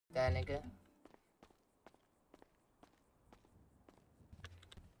that nigga.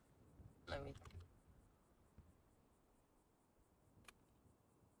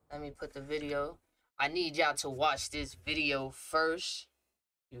 Let me put the video. I need y'all to watch this video first.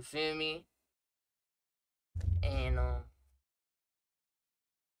 You feel me? And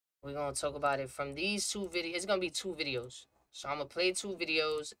we're gonna talk about it from these two videos. It's gonna be two videos. So I'm gonna play two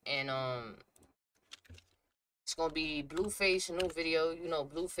videos, and it's gonna be Blueface new video. You know,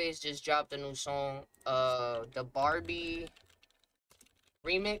 Blueface just dropped a new song, the Barbie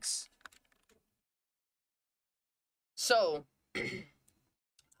remix. So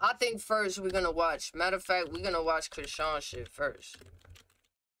I think first we're gonna watch. Matter of fact, we're gonna watch Chrisean shit first.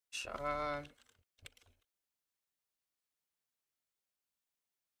 Sean.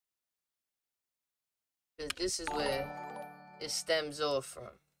 Because this is where it stems off from.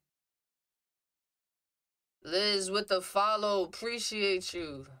 Liz with the follow, appreciate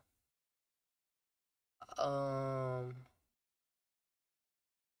you. Was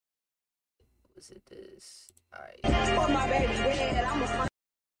it this? Alright.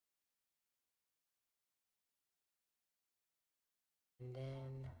 And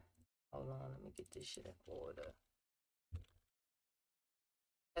then, hold on, let me get this shit in order.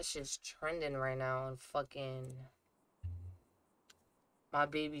 That shit's trending right now on fucking My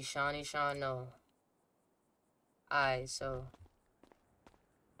Baby Shawnee Sean. No. Alright, so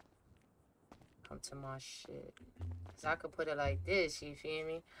come to my shit. Cause I could put it like this, you feel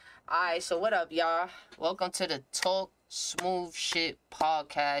me? Alright, so what up, y'all? Welcome to the Talk Smooth Shit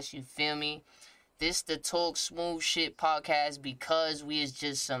podcast, you feel me? This the Talk Smooth Shit podcast because we is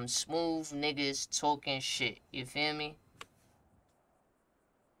just some smooth niggas talking shit. You feel me?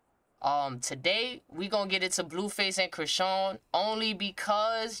 Today we gonna get into Blueface and Chrisean only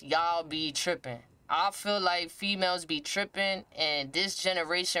because y'all be tripping. I feel like females be tripping, and this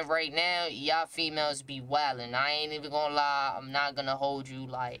generation right now, y'all females be wildin'. I ain't even gonna lie. I'm not gonna hold you.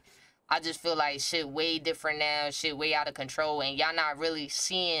 Like, I just feel like shit way different now. Shit way out of control, and y'all not really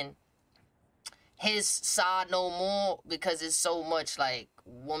seeing his side no more because it's so much like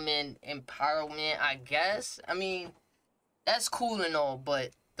woman empowerment, I guess. I mean, that's cool and all,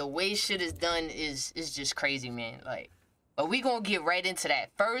 but the way shit is done is just crazy, man. Like, but we gonna get right into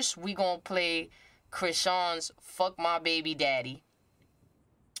that. First, we gonna play Chrisean's Fuck My Baby Daddy,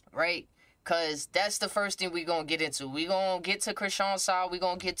 right? Cause that's the first thing we gonna get into. We gonna get to Chrisean's side, we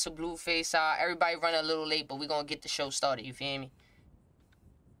gonna get to Blueface side. Everybody running a little late, but we gonna get the show started, you feel me?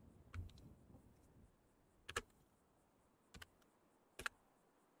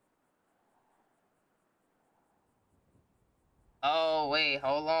 Oh, wait,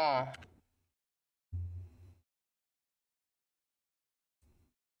 hold on.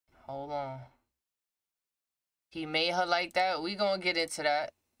 Hold on. He made her like that? We gonna get into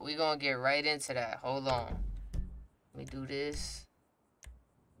that. We gonna get right into that. Hold on. Let me do this.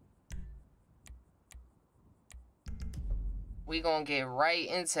 We gonna get right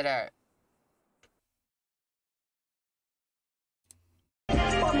into that. I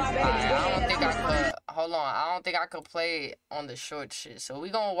don't think I could. Hold on. I don't think I could play it on the short shit. So we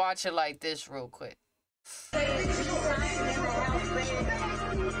gonna watch it like this real quick.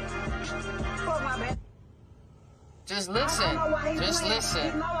 Just listen. Just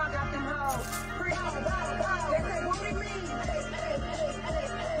listen.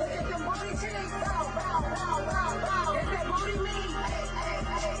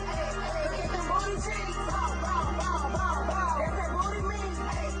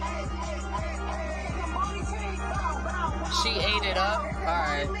 She ate it up.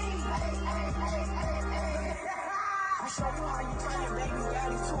 Alright.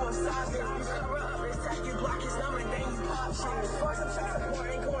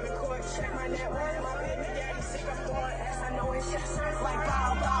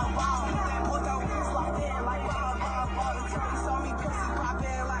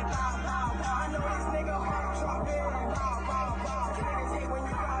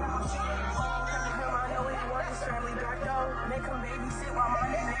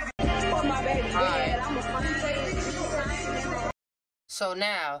 So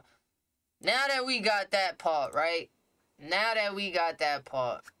now that we got that part, right? Now that we got that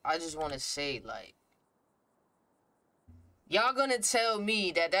part, I just want to say, like, y'all gonna tell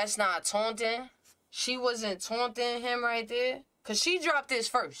me that that's not taunting? She wasn't taunting him right there? Because she dropped this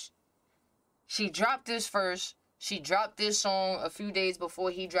first. She dropped this first. She dropped this song a few days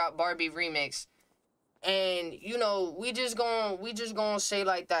before he dropped Barbie Remix. And, you know, we just gonna say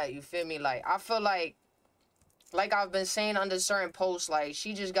like that, you feel me? Like, I feel like I've been saying under certain posts, like,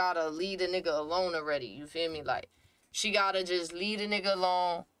 she just gotta leave the nigga alone already, you feel me? Like, she gotta just leave the nigga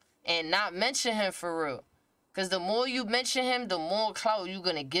alone and not mention him for real. Because the more you mention him, the more clout you're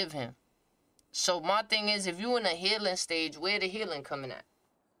going to give him. So my thing is, if you in a healing stage, where the healing coming at?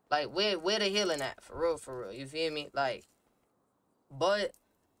 Like, where the healing at? For real. You feel me? Like, but,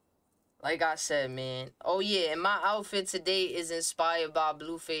 like I said, man. Oh, yeah, and my outfit today is inspired by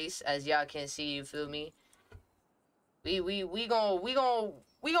Blueface, as y'all can see, you feel me? We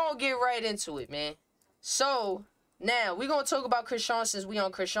gonna get right into it, man. So, now, we gonna talk about Chrisean since we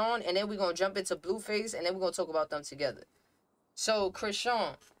on Chrisean, and then we gonna jump into Blueface, and then we gonna talk about them together. So,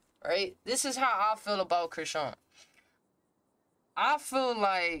 Chrisean, right? This is how I feel about Chrisean. I feel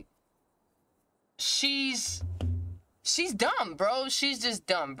like she's dumb, bro. She's just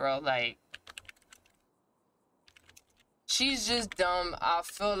dumb, bro. Like, she's just dumb. I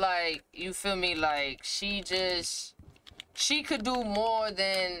feel like, you feel me? Like, she could do more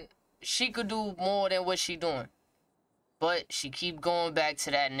than what she doing. But she keep going back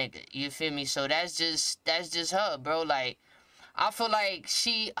to that nigga. You feel me? So that's just her, bro. Like, I feel like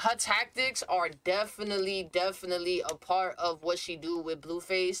her tactics are definitely a part of what she do with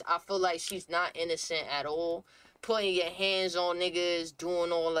Blueface. I feel like she's not innocent at all. Putting your hands on niggas,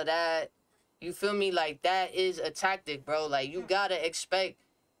 doing all of that. You feel me? Like, that is a tactic, bro. Like, you gotta expect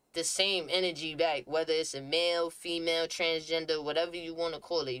the same energy back. Whether it's a male, female, transgender, whatever you want to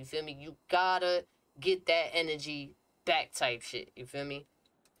call it. You feel me? You gotta get that energy back type shit. You feel me?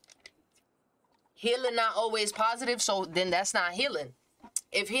 Healing not always positive, so then that's not healing.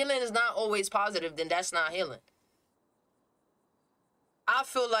 If healing is not always positive, then that's not healing. I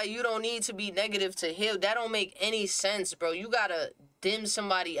feel like you don't need to be negative to heal. That don't make any sense, bro. You gotta dim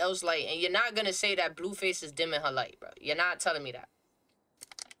somebody else's light, and you're not gonna say that Blueface is dimming her light, bro. You're not telling me that.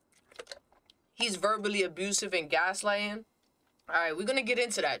 He's verbally abusive and gaslighting. All right, we're gonna get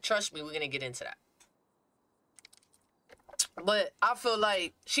into that. Trust me, we're gonna get into that. But I feel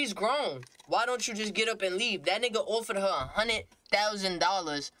like she's grown. Why don't you just get up and leave? That nigga offered her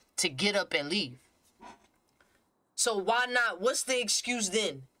 $100,000 to get up and leave. So why not? What's the excuse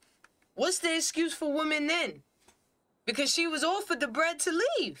then? What's the excuse for women then? Because she was offered the bread to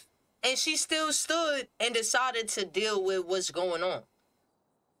leave. And she still stood and decided to deal with what's going on.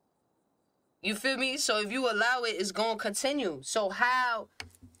 You feel me? So if you allow it, it's going to continue. So how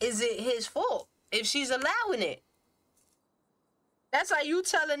is it his fault if she's allowing it? That's like you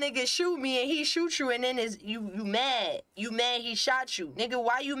tell a nigga shoot me and he shoot you and then you mad. You mad he shot you. Nigga,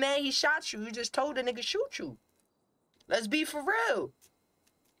 why you mad he shot you? You just told the nigga shoot you. Let's be for real.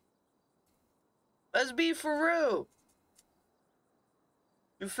 Let's be for real.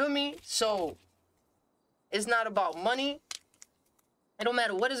 You feel me? So, it's not about money. It don't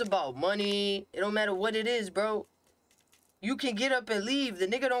matter what it's about. Money. It don't matter what it is, bro. You can get up and leave. The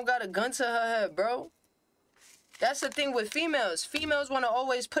nigga don't got a gun to her head, bro. That's the thing with females. Females want to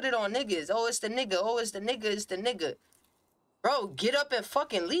always put it on niggas. Oh, it's the nigga. Oh, it's the nigga. It's the nigga. Bro, get up and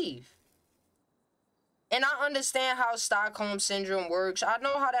fucking leave. And I understand how Stockholm Syndrome works. I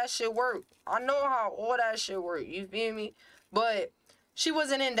know how that shit work. I know how all that shit work. You feel me? But she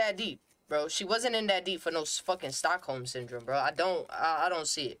wasn't in that deep, bro. She wasn't in that deep for no fucking Stockholm Syndrome, bro. I don't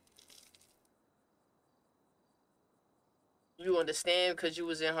see it. You understand? Because you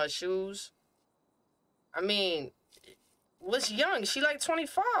was in her shoes. I mean, what's young? She like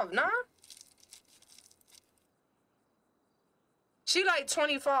 25, nah? She like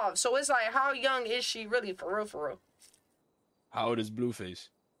 25. So it's like, how young is she really, for real, for real? How old is Blueface?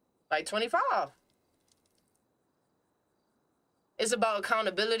 Like 25. It's about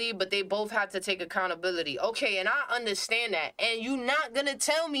accountability, but they both have to take accountability. Okay, and I understand that. And you not gonna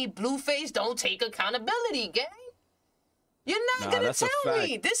tell me Blueface don't take accountability, gang? You're not gonna tell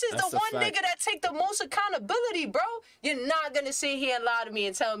me. This is the one nigga that take the most accountability, bro. You're not gonna sit here and lie to me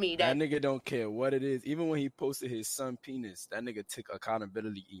and tell me that. That nigga don't care what it is. Even when he posted his son penis, that nigga took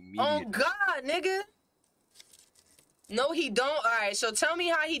accountability immediately. Oh, God, nigga. No, he don't. All right, so tell me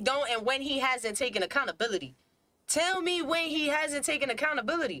how he don't and when he hasn't taken accountability. Tell me when he hasn't taken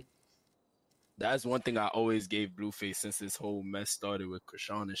accountability. That's one thing I always gave Blueface since this whole mess started with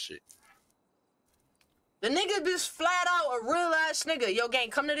Chrisean and shit. The nigga just flat out a real ass nigga. Yo,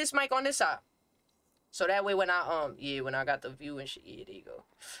 gang, come to this mic on this side. So that way when I got the view and shit, yeah, there you go.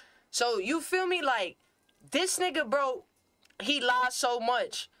 So you feel me? Like, this nigga, bro, he lies so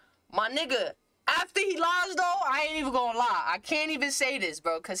much. My nigga, after he lies though, I ain't even gonna lie. I can't even say this,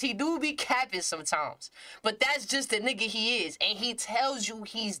 bro, because he do be capping sometimes. But that's just the nigga he is. And he tells you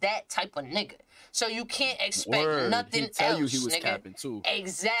he's that type of nigga. So you can't expect nothing else, tell you he was nigga. capping too.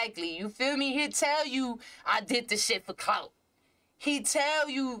 Exactly. You feel me? He'll tell you, I did this shit for clout. He tell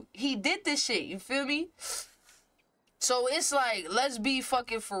you he did this shit. You feel me? So it's like, let's be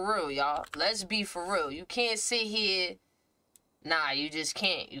fucking for real, y'all. Let's be for real. You can't sit here. Nah, you just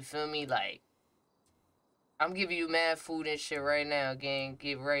can't. You feel me? Like, I'm giving you mad food and shit right now, gang.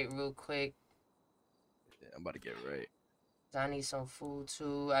 Get right real quick. Yeah, I'm about to get right. I need some food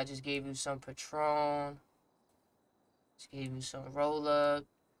too. I just gave you some Patron. Just gave you some roll up.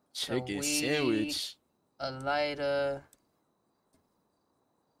 Chicken weed, sandwich. A lighter.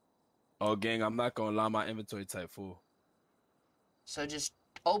 Oh, gang, I'm not gonna lie, my inventory type full. So just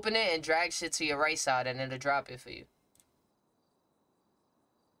open it and drag shit to your right side and it'll drop it for you.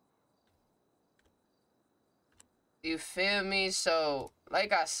 You feel me? So,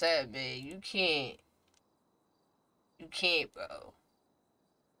 like I said, man, you can't, bro.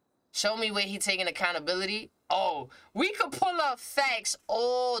 Show me where he taking accountability. Oh, we could pull up facts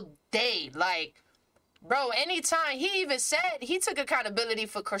all day. Like, bro, anytime. He even said he took accountability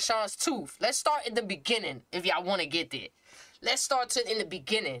for Chrisean's tooth. Let's start in the beginning if y'all want to get there. Let's start in the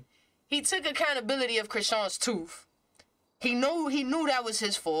beginning. He took accountability of Chrisean's tooth. He knew that was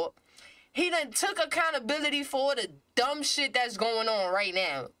his fault. He done took accountability for the dumb shit that's going on right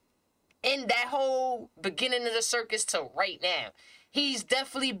now. In that whole beginning of the circus to right now. He's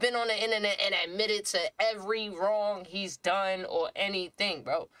definitely been on the internet and admitted to every wrong he's done or anything,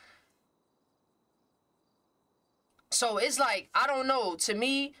 bro. So it's like, I don't know. To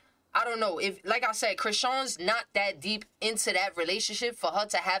me, I don't know. If, like I said, Chrisean's not that deep into that relationship for her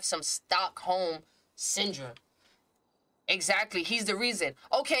to have some Stockholm syndrome. Exactly. He's the reason.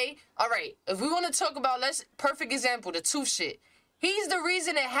 Okay, all right. If we want to talk about, perfect example, the tooth shit. He's the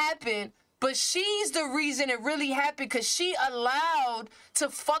reason it happened, but she's the reason it really happened because she allowed to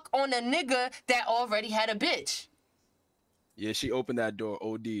fuck on a nigga that already had a bitch. Yeah, she opened that door,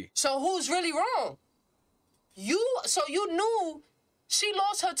 OD. So who's really wrong? So you knew she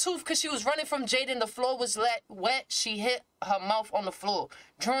lost her tooth because she was running from Jaden. The floor was wet. She hit her mouth on the floor.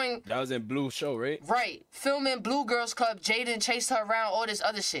 That was in Blue show, right? Right. Filming Blue Girls Club. Jaden chased her around, all this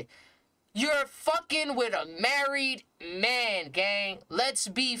other shit. You're fucking with a married man, gang. Let's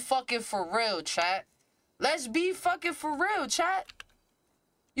be fucking for real, chat. Let's be fucking for real, chat.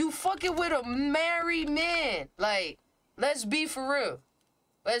 You fucking with a married man. Like, let's be for real.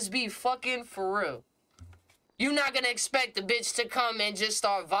 Let's be fucking for real. You not gonna expect the bitch to come and just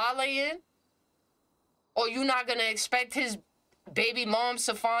start volleying? Or you not gonna expect his baby moms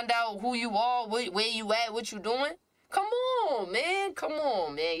to find out who you are, where you at, what you doing? Come on, man. Come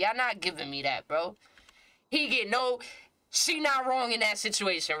on, man. Y'all not giving me that, bro. She not wrong in that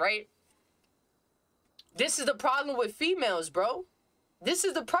situation, right? This is the problem with females, bro. This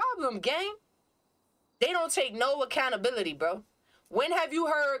is the problem, gang. They don't take no accountability, bro. When have you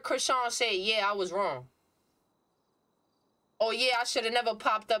heard Chrisean say, yeah, I was wrong? Oh, yeah, I should have never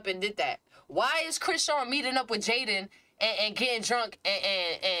popped up and did that. Why is Chrisean meeting up with Jaden and getting drunk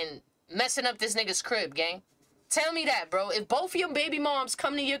and messing up this nigga's crib, gang? Tell me that, bro. If both of your baby moms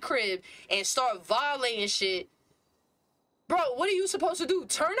come to your crib and start violating shit, bro, what are you supposed to do?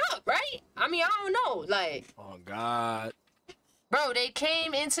 Turn up, right? I mean, I don't know. Like, oh, God. Bro, they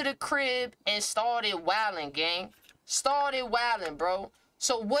came into the crib and started wilding, gang. Started wilding, bro.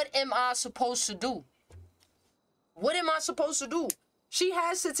 So what am I supposed to do? What am I supposed to do? She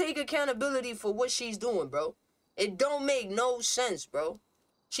has to take accountability for what she's doing, bro. It don't make no sense, bro.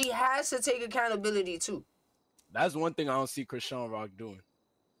 She has to take accountability, too. That's one thing I don't see Chrisean Rock doing.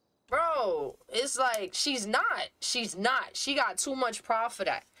 Bro, it's like, she's not. She's not. She got too much pride for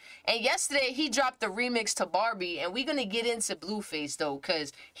that. And yesterday, he dropped the remix to Barbie, and we're gonna get into Blueface, though,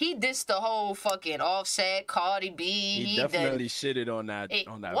 because he dissed the whole fucking Offset, Cardi B. He definitely shitted on that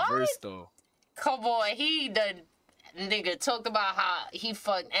verse, though. Come on, nigga talked about how he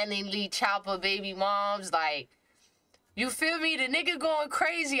fucked Annie Lee Chopper baby moms, like, you feel me? The nigga going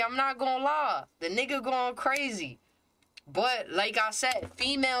crazy, I'm not gonna lie. The nigga going crazy. But, like I said,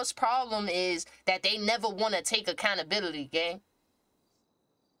 females' problem is that they never want to take accountability, gang.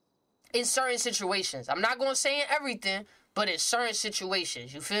 In certain situations. I'm not going to say in everything, but in certain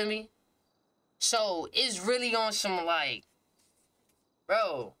situations. You feel me? So, it's really on some, like,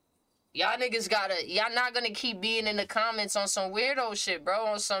 bro, y'all niggas y'all not going to keep being in the comments on some weirdo shit, bro.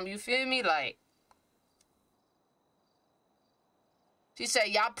 On some, you feel me? Like, she said,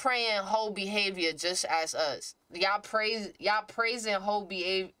 y'all praying whole behavior just as us. Y'all praising whole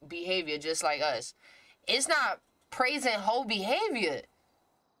behavior just like us. It's not praising whole behavior.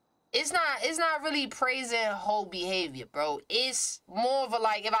 It's not really praising whole behavior, bro. It's more of a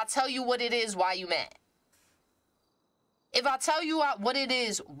like, if I tell you what it is, why you mad? If I tell you what it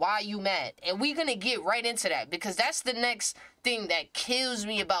is, why you mad? And we're going to get right into that because that's the next thing that kills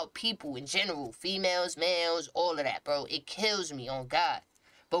me about people in general. Females, males, all of that, bro. It kills me, on God.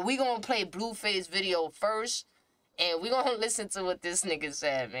 But we going to play Blueface video first, and we going to listen to what this nigga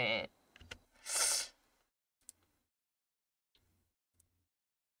said, man.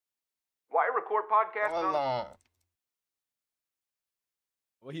 Why record podcast? Hold on.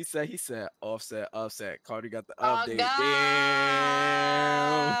 What he said? He said offset. Cardi got the Oh, update. God.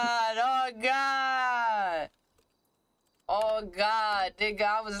 Damn. Oh, God. Oh, God. Nigga,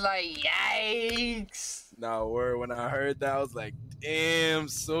 I was like, yikes. Nah, word. When I heard that, I was like, damn,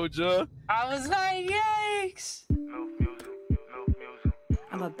 soldier. I was like, yikes.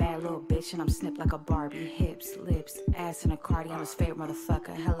 I'm a bad little bitch and I'm snipped like a Barbie. Hips, lips, ass, and a Cardi. I'm his favorite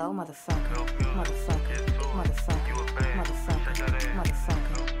motherfucker. Hello, motherfucker. Motherfucker. Motherfucker. Motherfucker. Motherfucker.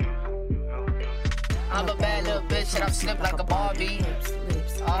 I'm a bad little bitch and I'm snipped like a Barbie. Hips,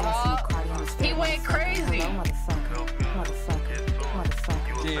 lips, ass, and a Cardi. I'm his He favorite went motherfucker. crazy. Hello, motherfucker. Motherfucker.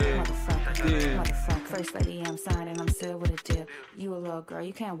 Motherfucker. Yeah. Motherfucker. Yeah. Motherfucker. First lady, I'm signing. I'm still with a dip. You a little girl,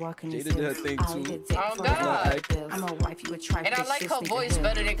 you can't walk in this. Jada did her thing, I'll too. eat a dick Oh, for God. $1 bills. I'm a wife, you a trifle. And I like This her nigga voice here.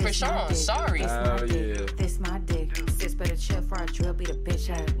 better than This my Chrisean. dick. Sorry. This my Oh, dick. yeah. This my dick. Sis better chill for I drill, beat a bitch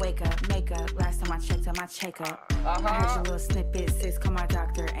up. Wake up, make up. Last time I checked on my checkup. I heard your little snippet, sis. Call my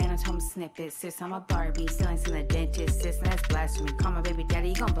doctor, anatomy snippet. Sis, I'm a Barbie, still ain't seen a dentist. Sis, that's blasphemy. Call my baby daddy,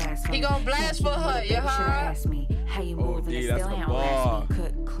 he gon' blasphemy. He gon' blast for her, you Should've heard? asked me how you moving, D, it that's still the ain't bar. last me.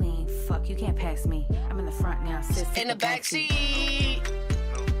 Cook, clean, fuck, you can't pass me. I'm in the front now, sis. In the backseat.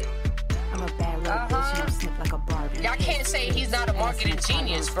 I'm a bad little bitch and I'm snipped like a Barbie. Y'all can't say he's not a marketing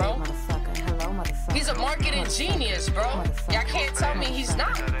genius, bro. Motherfucker. Hello, motherfucker. He's a marketing genius, bro. Y'all can't tell me he's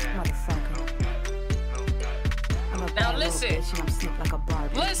not. Now listen.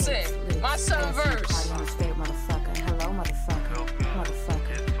 Listen. My son verse. Motherfucker. Hello, motherfucker.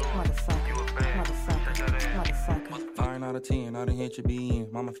 Motherfucker. Motherfucker. Motherfucker. 9 out of 10, I done hit your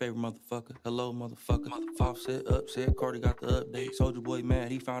BN. Mama favorite motherfucker. Hello, motherfucker. Offset, upset, Cardi got the update. Soldier boy mad,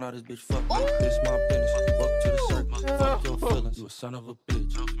 he found out his bitch fucked me. This my business. Welcome to the circle. Fuck your feelings. You a son of a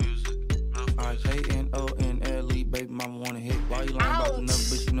bitch. I-K-N-O-N-L-E, baby mama wanna hit. Why you lying about the number,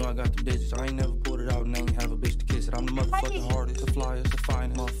 bitch? You know I got the digits. I ain't never pulled it out and ain't have a bitch to kiss it. I'm the motherfucking hardest, the flyest, the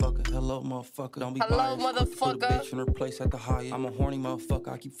finest. Motherfucker, hello, motherfucker. Don't be Hello, biased. Put a motherfucker. bitch in her place at the highest. I'm a horny motherfucker.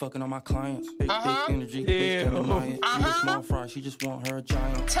 I keep fucking on my clients. Big energy, bitch, Damn. She a small fry. She just want her a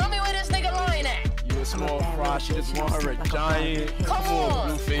giant. Tell me where this nigga lying at. You a small fry. She just want her a giant. Come on.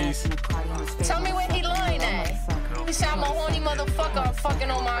 Blueface. Tell me where he lying at. He said I'm a horny motherfucker. I'm fucking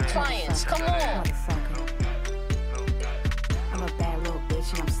on my clients. Come on. I'm a bad little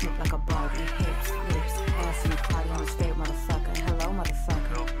bitch and I'm slick like a Barbie. Hips, lips, ass, and a Cardi. I'm his favorite motherfucker. Hello,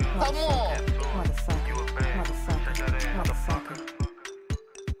 motherfucker. Come on. Motherfucker. Motherfucker. Motherfucker.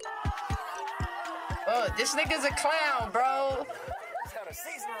 This nigga's a clown, bro.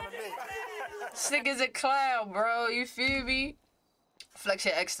 This nigga's a clown, bro. You feel me? Flex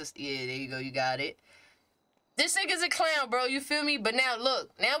your ecstasy. Yeah, there you go. You got it. This nigga's a clown, bro. You feel me? But now,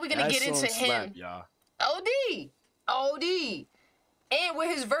 look. Now we're going to get into him. Y'all. OD. And with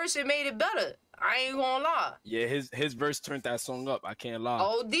his verse, it made it better. I ain't gonna lie. Yeah, his verse turned that song up. I can't lie.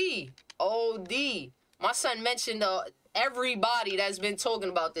 OD. My son mentioned everybody that's been talking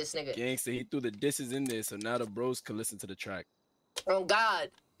about this nigga. Gangsta, he threw the disses in there, so now the bros could listen to the track. Oh,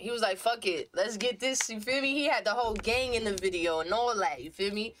 God. He was like, fuck it. Let's get this. You feel me? He had the whole gang in the video and all that. You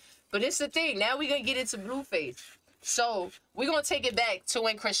feel me? But it's the thing. Now we're going to get into Blueface. So we're going to take it back to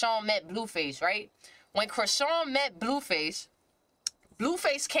when Chrisean met Blueface, right? When Chrisean met Blueface,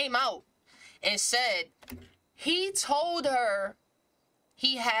 Blueface came out and said he told her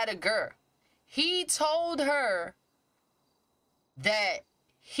he had a girl. He told her that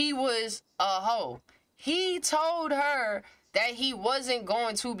he was a hoe. He told her that he wasn't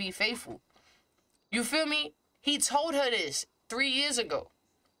going to be faithful. You feel me? He told her this 3 years ago.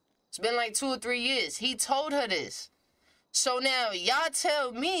 It's been like 2 or 3 years. He told her this. So now y'all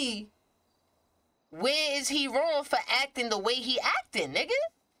tell me, where is he wrong for acting the way he acting, nigga?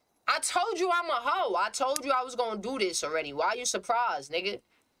 I told you I'm a hoe. I told you I was gonna do this already. Why you surprised, nigga?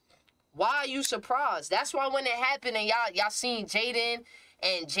 Why are you surprised? That's why when it happened and y'all seen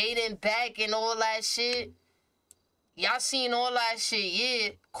Jaden back and all that shit. Y'all seen all that shit, yeah,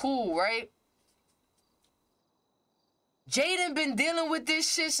 cool, right? Jaden been dealing with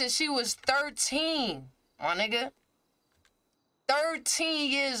this shit since she was 13, my nigga.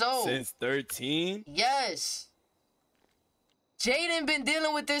 13 years old. Since 13? Yes. Jaden been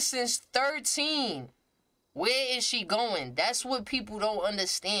dealing with this since 13. Where is she going? That's what people don't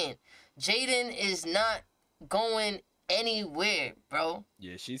understand. Jaden is not going anywhere, bro.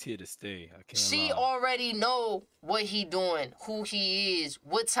 Yeah, she's here to stay. I can't She lie. already know what he doing, who he is,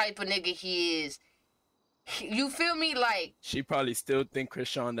 what type of nigga he is. You feel me? Like, She probably still think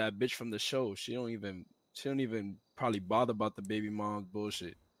Chrisean that bitch from the show. She don't even probably bother about the baby mom's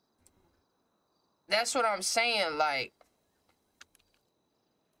bullshit. that's what I'm saying. Like,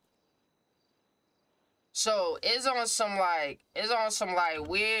 so it's on some like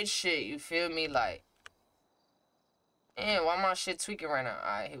weird shit. You feel me? Like, damn, why my shit tweaking right now?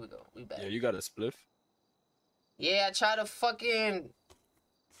 All right, here we go. We back. Yeah, you got a spliff? Yeah, I try to fucking.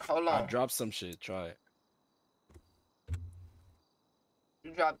 Hold I on. dropped some shit. Try it.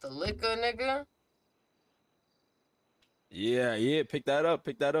 You dropped the liquor, nigga. Yeah. Pick that up.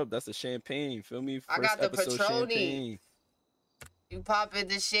 That's the champagne. Feel me? I First got the episode Patroni. champagne. You popping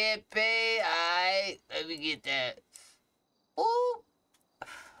the champagne? Alright, let me get that. Ooh.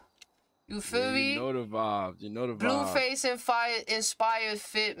 You feel me? You know the vibe. Blueface and inspired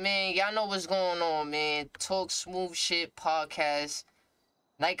fit, man. Y'all know what's going on, man. Talk Smooth Shit podcast.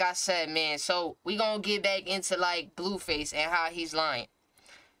 Like I said, man. So we gonna get back into like Blueface and how he's lying.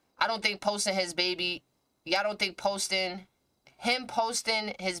 I don't think posting his baby. Y'all don't think posting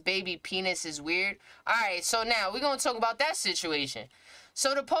his baby penis is weird? All right, so now we're gonna talk about that situation.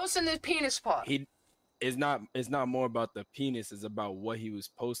 So the posting the penis part. It's not more about the penis. It's about what he was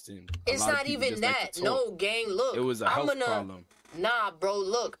posting. It's not even that. No, gang, look. It was a health problem. Nah, bro,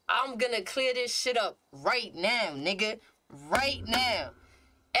 look. I'm gonna clear this shit up right now, nigga. Right now.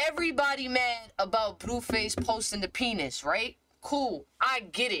 Everybody mad about Blueface posting the penis, right? Cool. I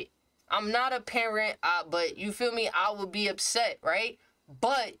get it. I'm not a parent, but you feel me? I would be upset, right?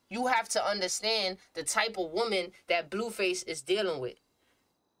 But you have to understand the type of woman that Blueface is dealing with.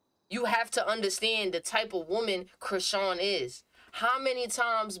 You have to understand the type of woman Chrisean is. How many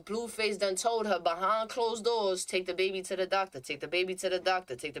times Blueface done told her behind closed doors, take the baby to the doctor, take the baby to the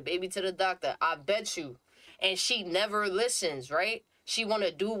doctor, take the baby to the doctor. I bet you. And she never listens, right? She want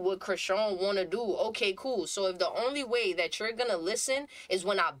to do what Chrisean want to do. Okay, cool. So if the only way that you're going to listen is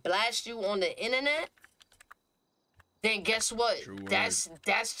when I blast you on the internet, then guess what? That's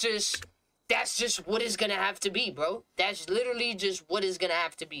just what it's going to have to be, bro. That's literally just what it's going to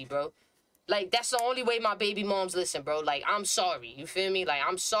have to be, bro. Like, that's the only way my baby moms listen, bro. Like, I'm sorry. You feel me? Like,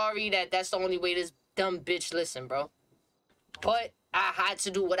 I'm sorry that's the only way this dumb bitch listen, bro. But I had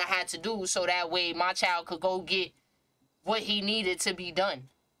to do what I had to do so that way my child could go get what he needed to be done.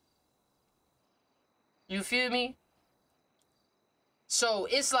 You feel me? So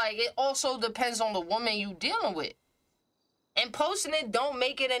it's like, it also depends on the woman you dealing with. And posting it don't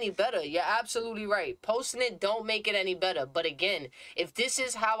make it any better. You're absolutely right. Posting it don't make it any better. But again, if this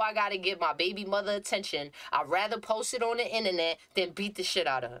is how I gotta get my baby mother attention, I'd rather post it on the internet than beat the shit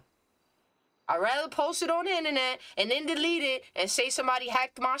out of her. I'd rather post it on the internet and then delete it and say somebody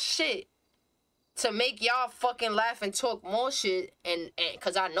hacked my shit to make y'all fucking laugh and talk more shit, and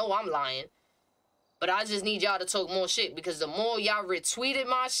because I know I'm lying. But I just need y'all to talk more shit, because the more y'all retweeted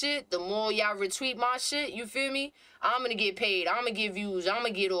my shit, the more y'all retweet my shit, you feel me? I'm going to get paid. I'm going to get views. I'm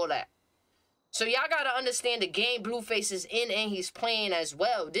going to get all that. So y'all got to understand the game Blueface is in and he's playing as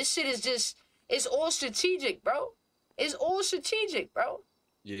well. This shit is just, it's all strategic, bro. It's all strategic, bro.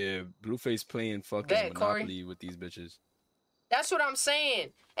 Yeah, Blueface playing fucking Monopoly with these bitches. That's what I'm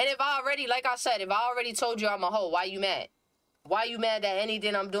saying. And if I already, like I said, if I already told you I'm a hoe, why you mad? Why you mad that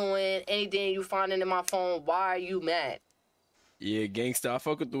anything I'm doing, anything you finding in my phone, why are you mad? Yeah, gangsta. I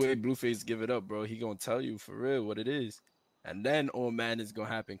fuck with the way Blueface give it up, bro. He gonna tell you for real what it is. And then all madness is gonna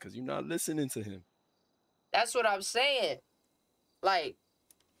happen because you're not listening to him. That's what I'm saying. Like,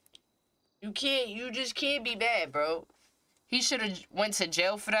 you just can't be bad, bro. He should have went to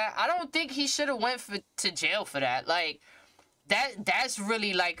jail for that. I don't think he should have went to jail for that. Like, that's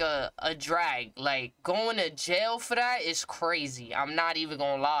really like a drag. Like, going to jail for that is crazy. I'm not even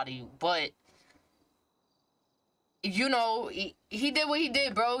gonna lie to you. But, you know, he did what he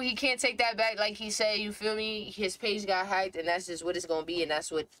did, bro. He can't take that back. Like he said, you feel me? His page got hacked, and that's just what it's gonna be, and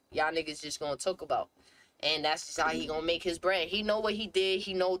that's what y'all niggas just gonna talk about. And that's just how he gonna make his brand. He know what he did.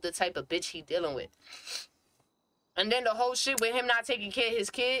 He know the type of bitch he dealing with. And then the whole shit with him not taking care of his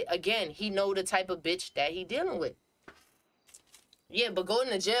kid, again, he know the type of bitch that he dealing with. Yeah, but going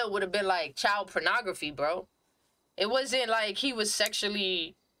to jail would have been like child pornography, bro. It wasn't like he was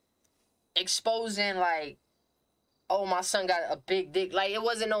sexually exposing, like, oh, my son got a big dick. Like, it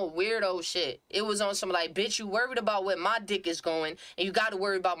wasn't no weirdo shit. It was on some like, bitch, you worried about where my dick is going, and you got to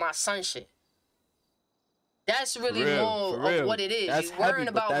worry about my son shit. That's really more of what it is. That's you worrying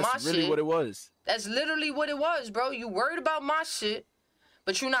heavy, about my shit. That's really what it was. That's literally what it was, bro. You worried about my shit,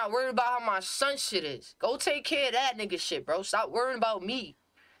 But you not worried about how my son shit is. Go take care of that nigga shit, bro. Stop worrying about me.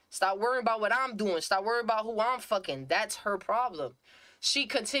 Stop worrying about what I'm doing. Stop worrying about who I'm fucking. That's her problem. She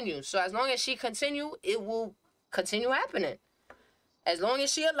continues. So as long as she continue, it will continue happening. As long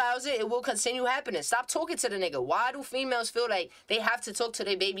as she allows it, it will continue happening. Stop talking to the nigga. Why do females feel like they have to talk to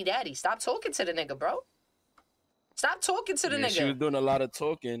their baby daddy? Stop talking to the nigga, bro. Stop talking to the nigga. She was doing a lot of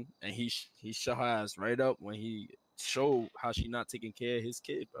talking, and he shut her ass right up when he showed how she not taking care of his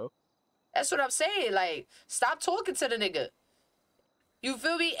kid, bro. That's what I'm saying. Like, stop talking to the nigga. You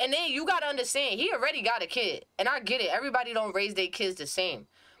feel me? And then you gotta understand, he already got a kid. And I get it. Everybody don't raise their kids the same.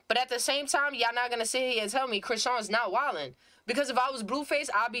 But at the same time, y'all not gonna sit here and tell me Chrisean's not wildin'. Because if I was Blueface,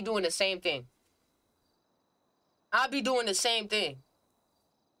 I'd be doing the same thing. I'd be doing the same thing.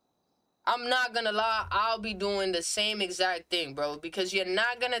 I'm not gonna lie, I'll be doing the same exact thing, bro. Because you're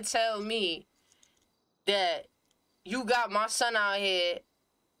not gonna tell me that you got my son out here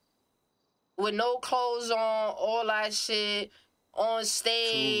with no clothes on, all that shit, on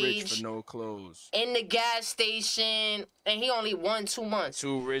stage. Too rich for no clothes. In the gas station, and he only won 2 months.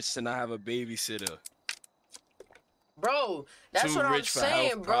 Too rich to not have a babysitter. Bro, that's what I'm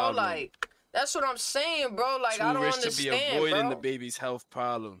saying, bro. Like, that's what I'm saying, bro. Like, I don't understand, bro. Too rich to be avoiding the baby's health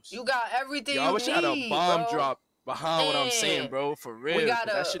problems. You got everything you need, I wish I had a bomb drop behind what I'm saying, bro. For real.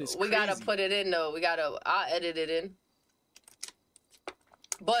 That shit is crazy. We gotta put it in, though. I'll edit it in.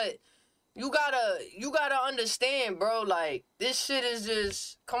 But you gotta understand, bro. Like, this shit is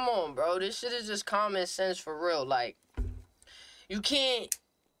just, come on, bro. This shit is just common sense for real. Like, you can't,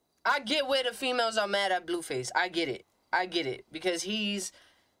 I get where the females are mad at Blueface. I get it. Because he's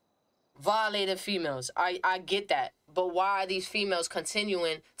violated females. I get that. But why are these females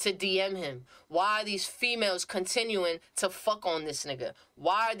continuing to DM him? Why are these females continuing to fuck on this nigga?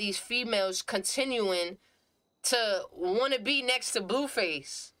 Why are these females continuing to want to be next to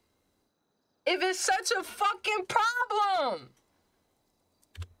Blueface? If it's such a fucking problem.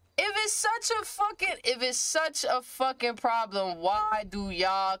 If it's such a fucking problem, why do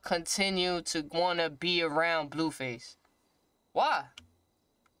y'all continue to want to be around Blueface? Why?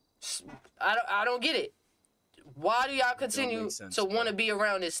 I don't get it. Why do y'all continue to want to be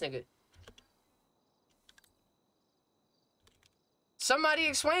around this nigga? Somebody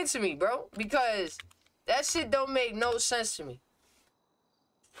explain to me, bro. Because that shit don't make no sense to me.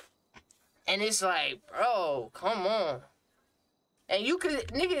 And it's like, bro, come on. And you could,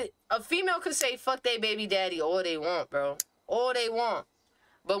 nigga, a female could say fuck they baby daddy all they want, bro. All they want.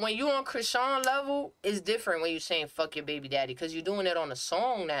 But when you on Chrisean level, it's different when you saying fuck your baby daddy. Because you're doing it on a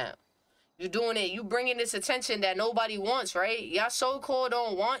song now. You're doing it, you bringing this attention that nobody wants, right? Y'all so-called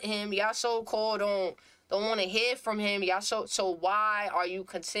don't want him. Y'all so-called don't want to hear from him. Y'all so why are you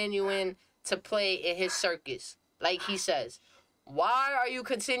continuing to play in his circus? Like he says. Why are you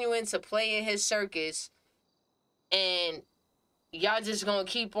continuing to play in his circus? And y'all just gonna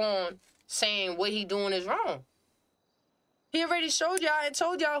keep on saying what he doing is wrong. He already showed y'all and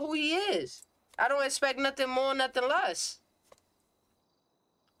told y'all who he is. I don't expect nothing more, nothing less.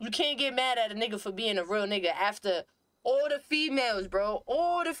 You can't get mad at a nigga for being a real nigga after all the females, bro.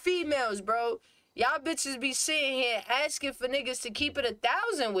 All the females, bro. Y'all bitches be sitting here asking for niggas to keep it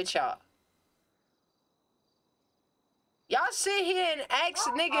 1,000 with y'all. Y'all sit here and ask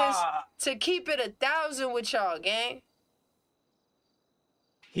niggas to keep it 1,000 with y'all, gang.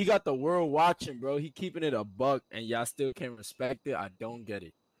 He got the world watching, bro. He keeping it a buck, and y'all still can't respect it. I don't get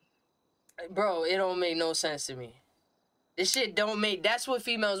it. Bro, it don't make no sense to me. This shit don't make... That's what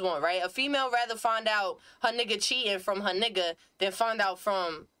females want, right? A female rather find out her nigga cheating from her nigga than find out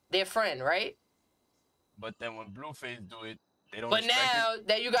from their friend, right? But then when Blueface do it, they don't. But now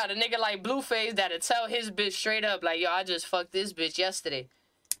that you got a nigga like Blueface that'll tell his bitch straight up, like, yo, I just fucked this bitch yesterday.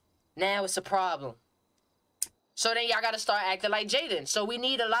 Now it's a problem. So then y'all gotta start acting like Jaden. So we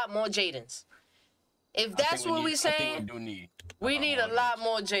need a lot more Jadens. If that's what we saying, I think we do need. We need a lot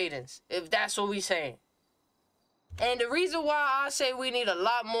more Jadens. If that's what we saying. And the reason why I say we need a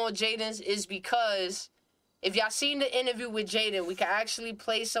lot more Jadens is because if y'all seen the interview with Jaden, we can actually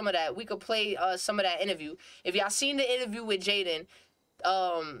play some of that. We could play some of that interview. If y'all seen the interview with Jaden,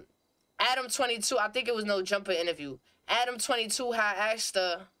 Adam 22, I think it was no jumper interview. Adam 22 had asked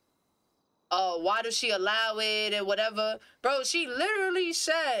her, why does she allow it and whatever. Bro, she literally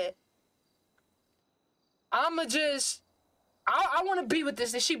said, I want to be with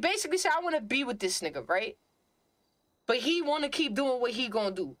this. She basically said, I want to be with this nigga, right? But he want to keep doing what he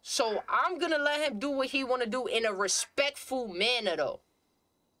gonna do. So I'm gonna let him do what he want to do in a respectful manner, though.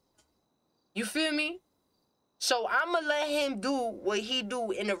 You feel me? So I'ma let him do what he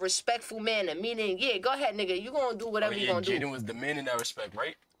do in a respectful manner. Meaning, yeah, go ahead, nigga. You gonna do whatever you gonna do. Jaden was demanding that respect,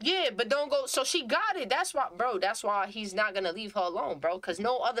 right? Yeah, but don't go. So she got it. That's why, bro. That's why he's not gonna leave her alone, bro. Cause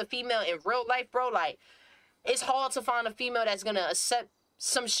no other female in real life, bro, like, it's hard to find a female that's gonna accept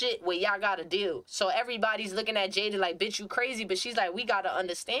some shit where y'all gotta deal. So everybody's looking at Jaden like, bitch, you crazy. But she's like, we got an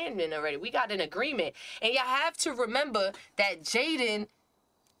understanding already. We got an agreement. And y'all have to remember that Jaden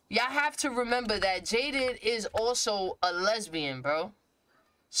is also a lesbian, bro.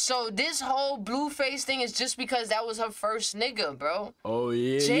 So this whole Blueface thing is just because that was her first nigga, bro. Oh,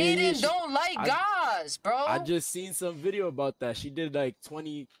 yeah. Jaden don't like guys, bro. I just seen some video about that. She did like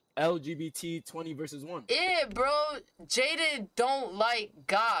 20 LGBT 20 versus 1. Yeah, bro. Jaden don't like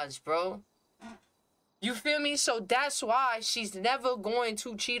guys, bro. You feel me? So that's why she's never going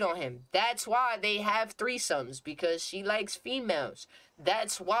to cheat on him. That's why they have threesomes, because she likes females.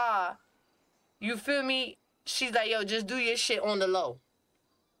 That's why, you feel me? She's like, yo, just do your shit on the low.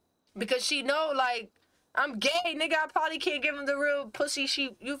 Because she know, like, I'm gay, nigga. I probably can't give him the real pussy.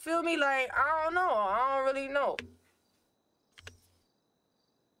 You feel me? Like, I don't know. I don't really know.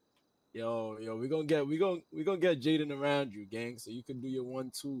 Yo, we gonna get Jaden around you, gang, so you can do your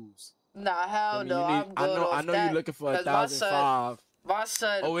 1-2s. Nah, hell no. I'm good I know you're looking for 1,005. My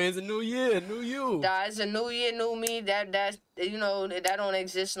son. Oh, it's a new year, new you. Nah, it's a new year, new me. That's you know, that don't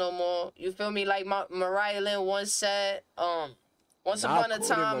exist no more. You feel me? Like Mariah Lynn once said, once upon a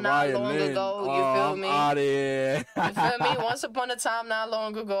time not long ago, you feel me? Out of here. You feel me? Once upon a time not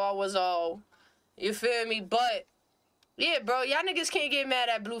long ago, I was all, you feel me? But yeah, bro, y'all niggas can't get mad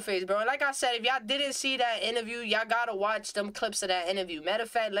at Blueface, bro. And like I said, if y'all didn't see that interview, y'all gotta watch them clips of that interview. Matter of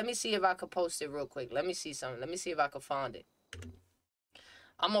fact, let me see if I could post it real quick. Let me see something. Let me see if I could find it.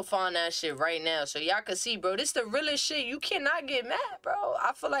 I'm gonna find that shit right now so y'all can see, bro. This the realest shit. You cannot get mad, bro.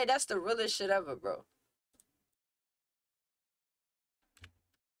 I feel like that's the realest shit ever, bro.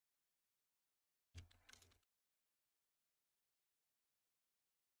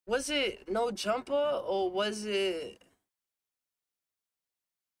 Was it no jumper or was it...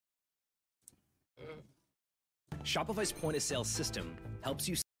 Shopify's point-of-sale system helps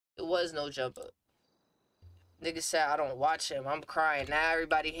you... It was no jumper. Nigga said, I don't watch him. I'm crying. Now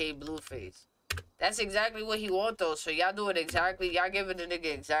everybody hate Blueface. That's exactly what he want, though. So y'all do it exactly. Y'all give it the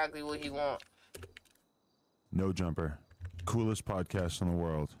nigga exactly what he want. No Jumper. Coolest podcast in the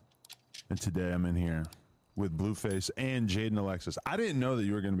world. And today I'm in here with Blueface and Jaden Alexis. I didn't know that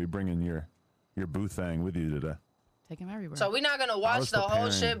you were going to be bringing your boo thing with you today. Take him everywhere. So we're not going to watch the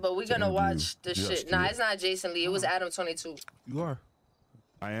whole shit, but we're going to watch the shit. Nah, it's not Jason Lee. It was Adam 22. You are.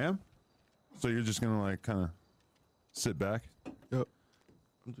 I am? So you're just going to, like, kind of sit back? Yep.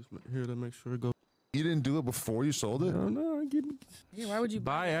 I'm just here to make sure it goes. You didn't do it before you sold it? No, I get it. Yeah, why would you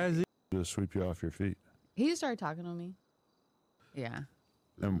buy as it? Just sweep you off your feet. He started talking to me. Yeah.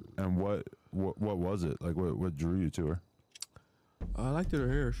 And what was it? Like, what drew you to her? I liked her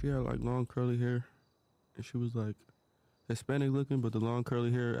hair. She had, like, long curly hair. And she was, like, Hispanic looking, but the long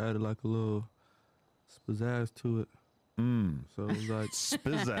curly hair added, like, a little pizzazz to it. So it was like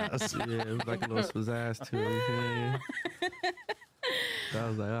Spizzazz. Yeah, it was like a little pizzazz to it. So I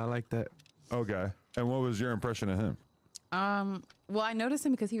was like, I like that. Okay. And what was your impression of him? Well, I noticed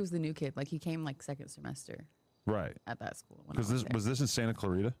him because he was the new kid. Like, he came, like, second semester. Right. At that school. Because was this in Santa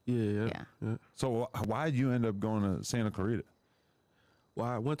Clarita? Yeah. So why did you end up going to Santa Clarita? Well,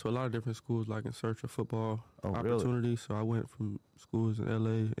 I went to a lot of different schools, like in search of football opportunities. Really? So I went from schools in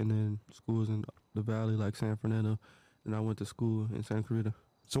LA and then schools in the Valley, like San Fernando. And I went to school in Santa Clarita.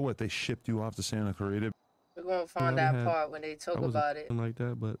 So what, they shipped you off to Santa Clarita? We're going to find that part when they talk about it. Like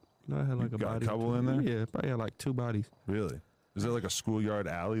that, but I had like a couple in there? Yeah, probably had like 2 bodies. Really? Is it like a schoolyard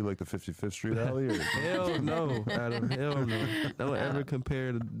alley, like the 55th Street alley? Or? Hell no, Adam. Hell no. Don't ever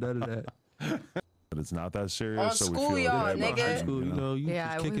compare to none of that. But it's not that serious. On so schoolyard, we feel nigga. High school, you know,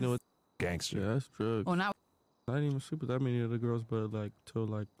 just kicking it with gangster. Yeah, that's drugs. Well, not even super that many of the girls, but like till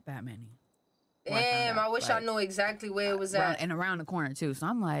like that many. Damn, I wish I knew exactly where it was at. And around the corner too. So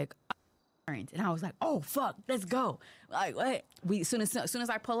I'm like, and I was like, oh fuck, let's go. Like what? As soon as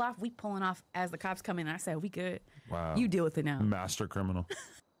I pull off, we pulling off as the cops come in. And I said, we good. Wow. You deal with it now. Master criminal.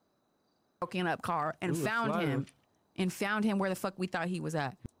 Broken up car and found him where the fuck we thought he was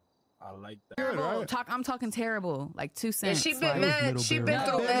at. I like that. Terrible. I'm talking terrible. Like 2 cents. And she been mad. She been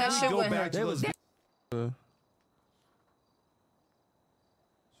through bad shit with her.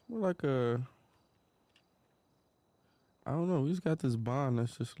 It's more like a, I don't know. We just got this bond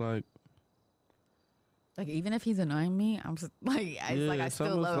that's just like even if he's annoying me, I'm just like, I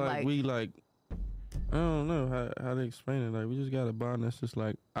still love him. Like we like, I don't know how to explain it. Like we just got a bond that's just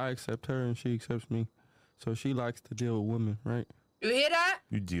like I accept her and she accepts me. So she likes to deal with women, right? You hear that?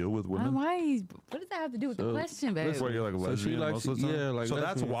 You deal with women? Why? What does that have to do with the question, babe? That's why you're like a lesbian most of the time? Yeah, like so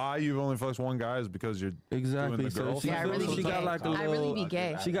that's lesbian. why you've only fucked one guy is because you're Exactly. doing the So girl she, thing? Yeah, I really be got gay. like a I little. really be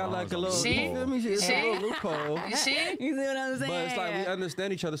gay. She got like a little. See? You feel me? It's See? a little loophole. You see? You see what I'm saying? But it's like we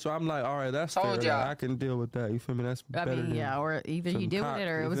understand each other, so I'm like, all right, that's Told fair. y'all. Like, I can deal with that. You feel me? That's I better mean, than yeah, or either you some did cock, with it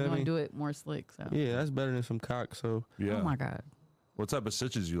or you it was feel going me? to do it more slick. So. Yeah, that's better than some cock. So Yeah. Oh my God. What type of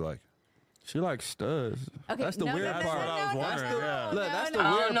stitches you like? she likes studs. Okay, That's the no, weird no, no, part. That's what I was wondering, yeah. Look, that's the no,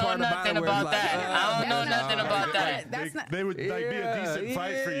 I weird don't know part nothing about it. where about it's like, that. I don't know that's nothing not- about that. That's not. They would like be a decent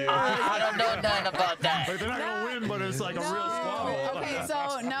fight for you. I don't know nothing about that. Like, they're not gonna win, but it's like a real squabble. Okay,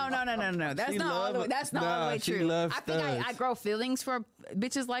 so no. That's She not all the way. love- That's not all the nah, way she true. loves I think I studs. grow feelings for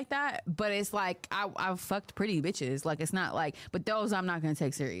bitches like that, but it's like I've fucked pretty bitches. Like it's not like, but those I'm not gonna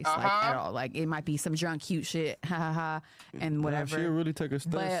take serious like at all. Like it might be some drunk cute shit, ha ha ha, and whatever. She'll really take a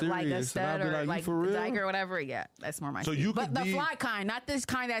stud But serious. like a and I'll stud be or like, like you for real? dyke or whatever, yeah, that's more my So shit. you But could the be- fly kind, not this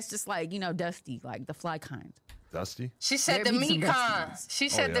kind that's just like dusty, like the fly kind. Dusty? She said There the be some meat dusty cons. She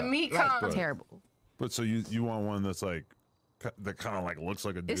said the yeah. meat Like cons. terrible. But so you want one that's like that kind of like looks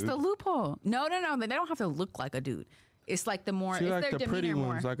like a dude? It's the loophole. No. They don't have to look like a dude. It's like the more. She It's like their the pretty demeanor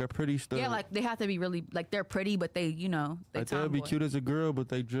ones, more. like a pretty stud. Yeah, like they have to be really like they're pretty, but they they like they'll be tomboy. cute as a girl, but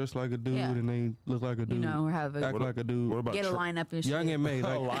they dress like a dude Yeah. and they look like a dude. or have act a like a dude. What about get a lineup and shit. Young and May.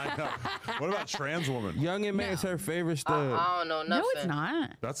 a Like, lineup? What about trans woman? Young and May is her favorite stud. I don't know nothing. No, it's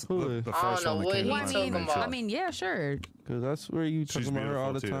not. That's Who the is? first I don't know one that what came he to Well, I mind. talking mean, about. I mean, yeah, sure. Cause that's where you She's talking about her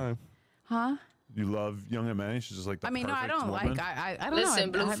all the beautiful, too. time. Huh? You love Young and May? She's just like the I mean, no, I perfect don't woman? like. I don't Listen,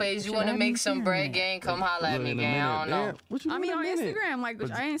 know. Blueface, you shit, want to I make haven't some seen bread, her. gang? Come holla at Look, me, in a gang. I minute. don't know. Damn, what you I mean, in on a minute? Instagram, like,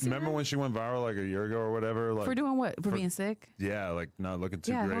 But I ain't seen remember her. when she went viral like a year ago or whatever? Like, For doing what? For being sick? yeah, like not looking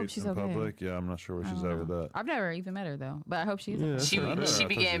too Yeah, I hope great she's in okay. public. Yeah, I'm not sure where she's at with that. I've never even met her though, but I hope she's. Yeah, okay. that's She her I know. she I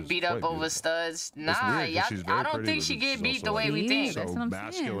be thought she getting was beat up quite over good. studs. weird Nah, 'cause y'all, she's very I don't pretty, think but she she's get beat also, the way like, we Yeah, think. that's so what I'm saying.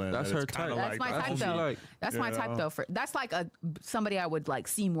 masculine. That's and her it's kinda type. like, That's my that's type what she though. like. That's my type Yeah. though. That's like somebody I would like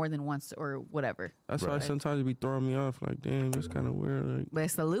see more than once or whatever. That's why Right. sometimes it be throwing me off. Like, damn, it's kind of weird. Like, But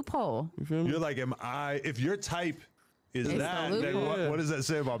it's the loophole. you feel me? You're like, if your type is It's that, the then loophole. what does that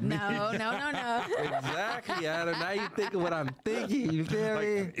say about me? No. Exactly, Adam. Now you thinking what I'm thinking. You feel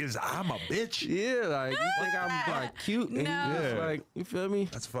me? Like, I'm a bitch? Yeah, like you think I'm like cute and you No. just Yeah. like, you feel me?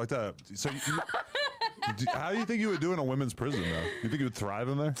 That's fucked up. So, how do you think you would do in a women's prison, though? You think you would thrive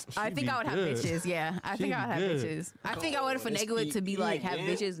in there? I think I would have good. bitches. Yeah, I think She'd I would have be good. bitches. I think I would finagle it to be like have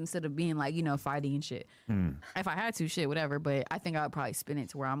bitches instead of being like fighting and shit. If I had to, shit, whatever. But I think I would probably spin it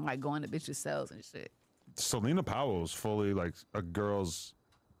to where I'm like going to bitches' cells and shit. Selena Powell was fully like a girl's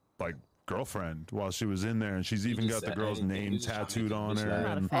like girlfriend while she was in there, and she's even just got the said girl's anything. name He's just trying to tattooed make on the bitch her. laugh. I'm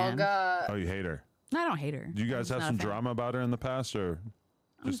not a And, fan. Oh God. oh, you hate her? No, I don't hate her. Do you guys I'm have just some not a fan. drama about her in the past, or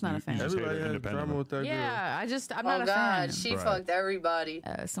I'm just not a fan. you just hate her Everybody has independently? drama with that girl. Yeah, I'm Oh not a God, fan. she Right. fucked everybody.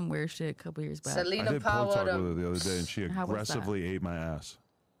 Some weird shit a couple years back. I Selena did porn Powell. talk with them- her the other day, and she How was that? aggressively ate my ass.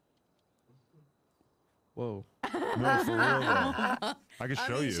 Whoa. No, for real though. I can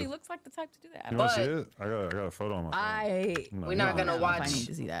show you. She looks like the type to do that. You want to But- see it? I got a photo on my phone. No, We're you not don't gonna have to. watch. I need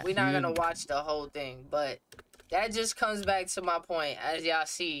to see that. We're not gonna watch the whole thing, but that just comes back to my point. As y'all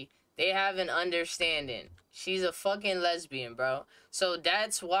see, they have an understanding. She's a fucking lesbian, bro. So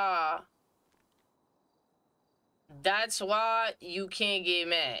that's why you can't get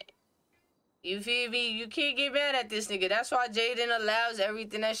mad. You feel me? You can't get mad at this nigga. That's why Jaden allows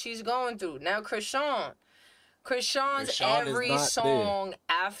everything that she's going through. Now, Chrisean's Chrisean is every not song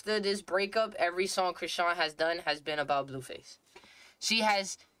after this breakup, every song Chrisean has done has been about Blueface. She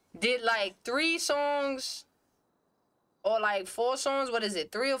has did like 3 songs or like 4 songs. What is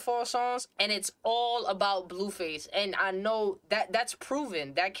it? 3 or 4 songs, and it's all about Blueface. And I know that that's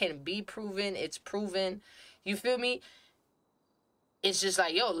proven. That can be proven. It's proven. You feel me? It's just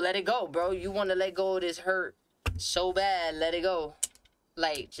like, yo, let it go, bro. You want to let go of this hurt so bad, let it go.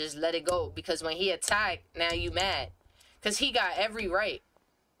 Like, just let it go. Because when he attacked, now you mad. Because he got every right.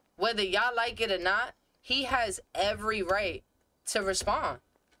 Whether y'all like it or not, he has every right to respond.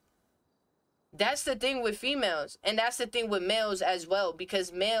 That's the thing with females. And that's the thing with males as well.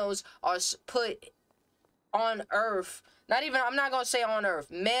 Because males are put on earth. I'm not going to say on earth.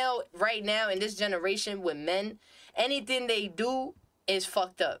 Male right now in this generation with men, anything they do is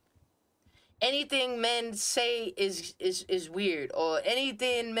fucked up. Anything men say is weird, or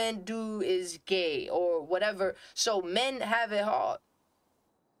anything men do is gay, or whatever. So men have it hard,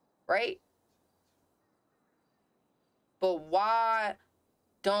 right? But why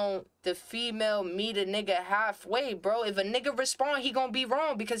don't the female meet a nigga halfway, bro? If a nigga respond, he gonna be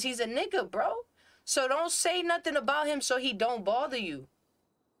wrong because he's a nigga, bro. So don't say nothing about him so he don't bother you.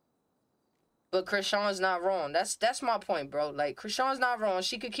 But Chrisean's not wrong. That's my point, bro. Like, Chrisean's not wrong.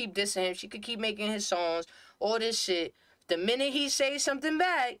 She could keep dissing him. She could keep making his songs, all this shit. The minute he says something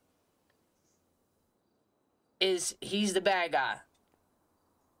back, he's the bad guy.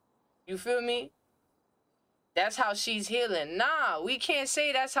 You feel me? That's how she's healing. Nah, we can't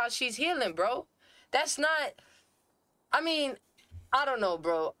say that's how she's healing, bro. That's not... I mean, I don't know,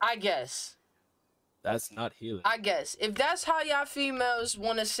 bro. I guess. That's not healing. I guess. If that's how y'all females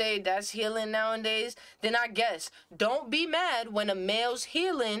want to say that's healing nowadays, then I guess. Don't be mad when a male's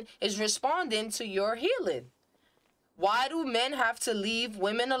healing is responding to your healing. Why do men have to leave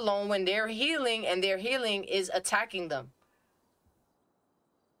women alone when they're healing and their healing is attacking them?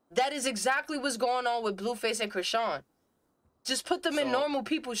 That is exactly what's going on with Blueface and Chrisean. Just put them in normal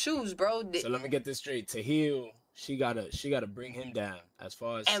people's shoes, bro. So let me get this straight. To heal, she gotta bring him down as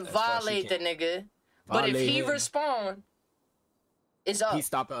far as violate the nigga. But if he respond, it's up. He's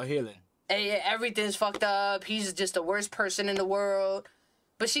stopping her healing. Hey, everything's fucked up. He's just the worst person in the world.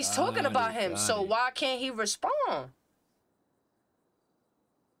 But she's talking about him, so why can't he respond?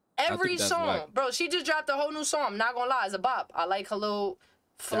 Every song, bro. She just dropped a whole new song. I'm not gonna lie, it's a bop. I like her little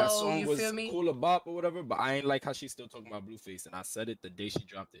flow. That song you was feel me? Cool, a bop or whatever. But I ain't like how she's still talking about Blueface, and I said it the day she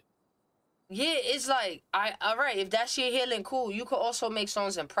dropped it. Yeah, it's like all right. If that's your healing, cool. You could also make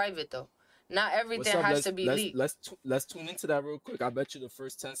songs in private though. Not everything has to be leaked. Let's tune into that real quick. I bet you the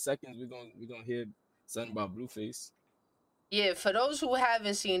first 10 seconds we're gonna hear something about Blueface. Yeah, for those who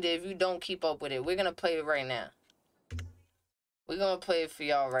haven't seen it, if you don't keep up with it, we're gonna play it right now. We're gonna play it for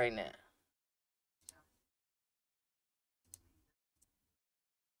y'all right now.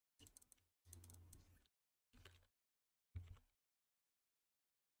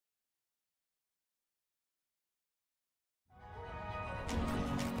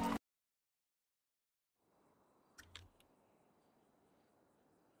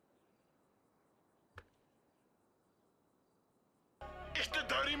 It's the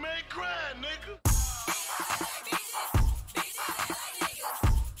dirty man grind, nigga.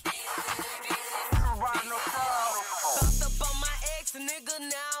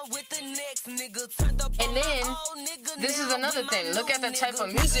 And then, this is another thing. Look at the type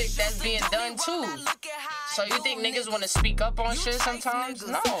of music that's being done too. So you think niggas want to speak up on shit sometimes?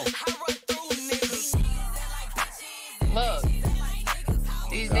 No. Look.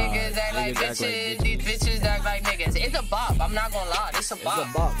 These niggas act like bitches. These bitches act like niggas. It's a bop. I'm not gonna lie. It's a bop.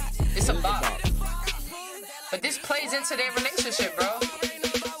 It's a bop. But this plays into their relationship, bro.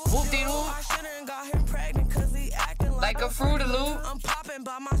 Whoop-de-doo. Like a Fruit Loop. I'm popping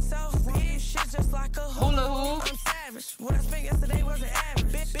by myself. Shit just like a hula hoop. I'm savage. What I spent yesterday wasn't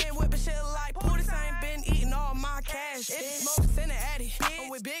average. Been whipping shit like Pooties. I ain't been eating all my cash. It's smokes in the Addy. I'm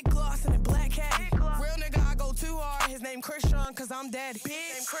with big gloss and a black caddy. Real nigga, I go too hard. His name Chrisean, cause I'm daddy. Bitch,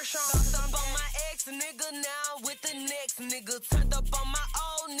 name Chrisean. Turned up on my ex nigga now with the next nigga. Turned up on my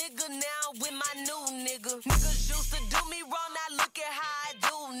old nigga now with my new nigga. Niggas used to do me wrong. Now look at how I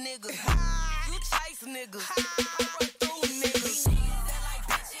do, nigga. You chase niggas.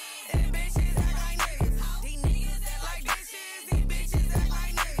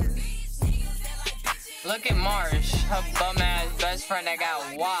 Look at Marsh, her bum ass best friend that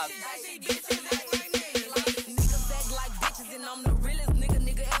got whopped.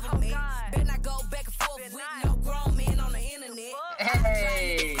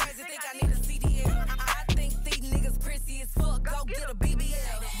 Hey.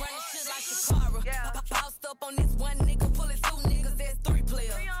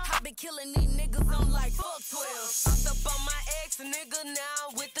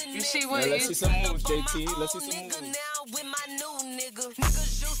 You see what? Let's see some moves, JT. Let's see some moves. With my new nigga.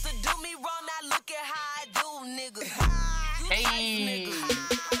 Niggas used to do me wrong. Now look at how I do, nigga. Hey.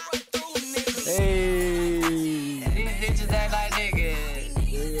 Hey. These bitches act like niggas.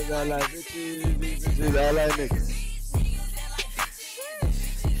 Niggas act like bitches. These bitches act like niggas.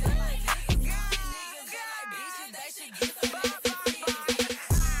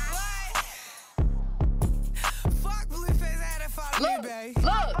 Look.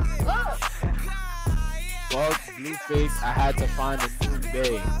 Fuck Blueface, I had to find a new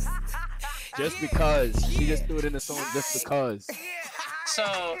day. Just because. She just threw it in the song just because.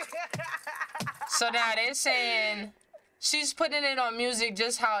 So now they're saying she's putting it on music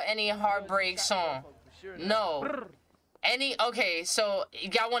just how any heartbreak song. No. Okay, so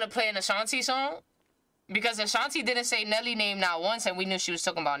y'all want to play an Ashanti song? Because Ashanti didn't say Nelly name not once, and we knew she was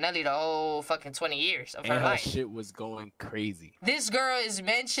talking about Nelly the whole fucking 20 years of her And her life. shit was going crazy. This girl is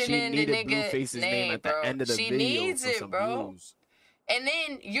mentioning the nigga Blueface's name at bro. the end of the she video needs for it, some bro. views. And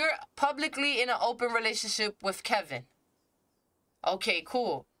then you're publicly in an open relationship with Kevin. Okay,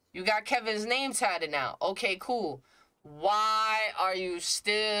 cool. You got Kevin's name tatted now. Okay, cool. Why are you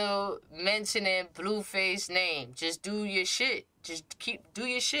still mentioning Blueface name? Just do your shit. Do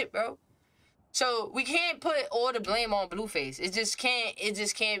your shit, bro. So we can't put all the blame on Blueface. It just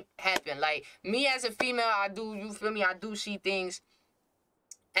can't happen. Like, me as a female, I do see things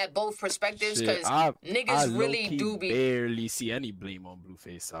at both perspectives, because niggas really do be barely see any blame on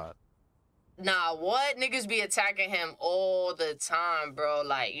Blueface side. Nah, what? Niggas be attacking him all the time, bro.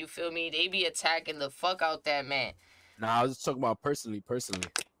 Like, you feel me? They be attacking the fuck out that man. Nah, I was just talking about personally.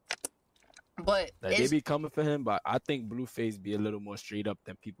 But like, they be coming for him, but I think Blueface be a little more straight up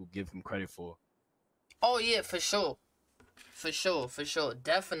than people give him credit for. Oh yeah, for sure.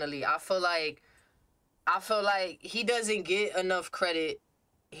 Definitely. I feel like he doesn't get enough credit.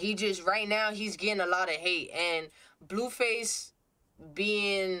 He just, right now, he's getting a lot of hate. And Blueface,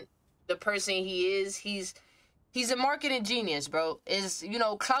 being the person he is, he's a marketing genius, bro.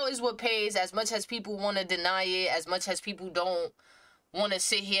 Clout is what pays. As much as people want to deny it, as much as people don't want to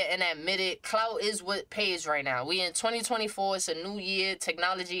sit here and admit it, clout is what pays right now. We in 2024. It's a new year.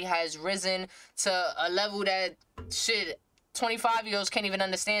 Technology has risen to a level that 25-year-olds can't even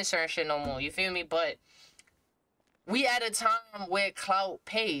understand certain shit no more. You feel me? But we at a time where clout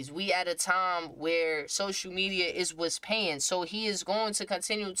pays. We at a time where social media is what's paying. So he is going to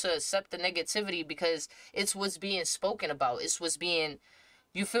continue to accept the negativity because it's what's being spoken about. It's what's being,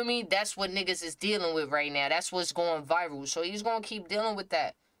 you feel me? That's what niggas is dealing with right now. That's what's going viral. So he's going to keep dealing with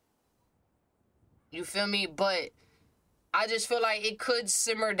that. You feel me? But I just feel like it could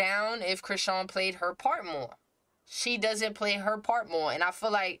simmer down if Chrisean played her part more. She doesn't play her part more. And I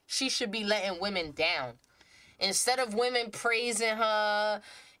feel like she should be letting women down. Instead of women praising her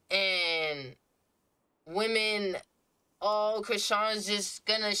and women, Chrisean's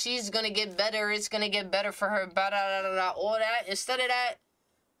she's gonna get better, it's gonna get better for her, all that. Instead of that,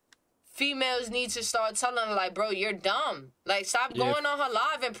 females need to start telling her, like, bro, you're dumb. Like, stop going on her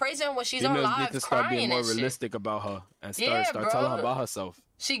live and praising her when she's on live, need to start being more realistic about her and start telling her about herself.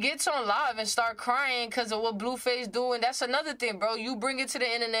 She gets on live and start crying because of what Blueface doing. That's another thing, bro. You bring it to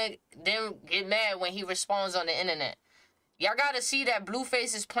the internet, then get mad when he responds on the internet. Y'all gotta see that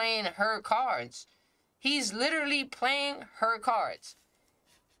Blueface is playing her cards. He's literally playing her cards.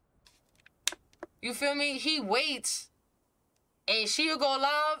 You feel me? He waits, and she'll go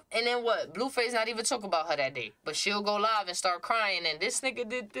live, and then what? Blueface not even talk about her that day. But she'll go live and start crying, and this nigga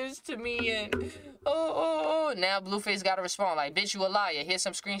did this to me, and now Blueface gotta respond like, bitch, you a liar. Here's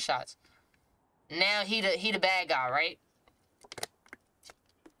some screenshots. Now he the bad guy, right?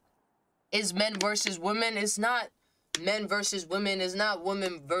 It's men versus women. It's not men versus women. It's not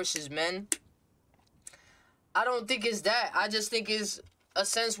women versus men. I don't think it's that. I just think it's a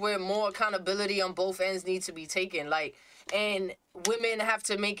sense where more accountability on both ends needs to be taken. Like, and women have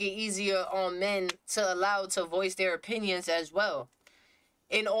to make it easier on men to allow to voice their opinions as well.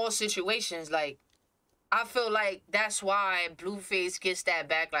 In all situations, like, I feel like that's why Blueface gets that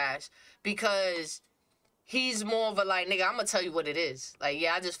backlash. Because he's more of a, like, nigga, I'm gonna tell you what it is. Like,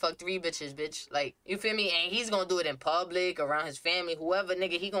 yeah, I just fucked 3 bitches, bitch. Like, you feel me? And he's gonna do it in public, around his family, whoever,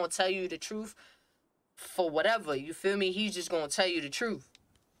 nigga, he gonna tell you the truth for whatever. You feel me? He's just gonna tell you the truth.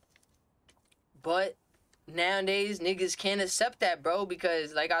 But nowadays, niggas can't accept that, bro,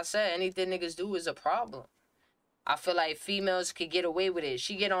 because, like I said, anything niggas do is a problem. I feel like females could get away with it.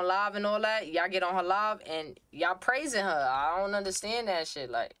 She get on live and all that. Y'all get on her live and y'all praising her. I don't understand that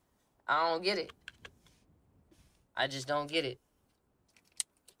shit. Like, I don't get it. I just don't get it.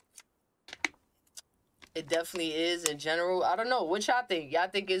 It definitely is in general. I don't know. What y'all think? Y'all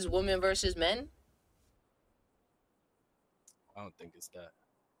think it's women versus men? I don't think it's that.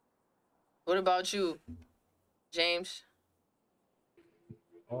 What about you, James?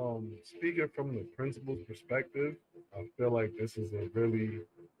 Speaking from the principal's perspective, I feel like this is a really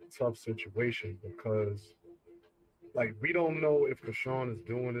tough situation because, like, we don't know if Chrisean is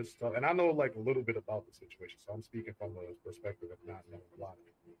doing this stuff. And I know, like, a little bit about the situation, so I'm speaking from the perspective of not knowing a lot of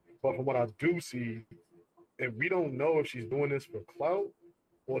it. But from what I do see, if we don't know if she's doing this for clout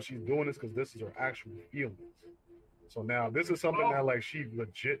or she's doing this because this is her actual feelings. So now this is something that, like, she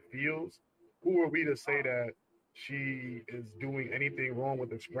legit feels. Who are we to say that she is doing anything wrong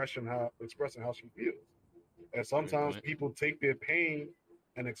with expressing how she feels? And sometimes people take their pain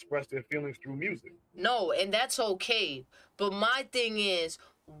and express their feelings through music. No, and that's okay. But my thing is,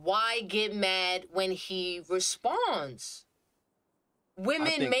 why get mad when he responds?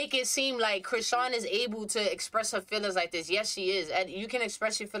 Women make it seem like Chrisean is able to express her feelings like this. Yes, she is. And you can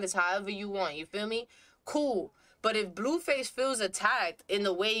express your feelings however you want. You feel me? Cool. But if Blueface feels attacked in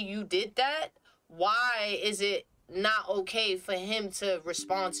the way you did that, why is it not okay for him to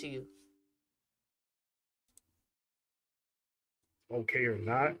respond to you? Okay or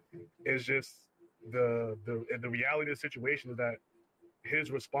not, it's just the reality of the situation is that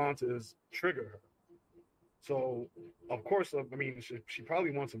his responses trigger her. So, of course, I mean, she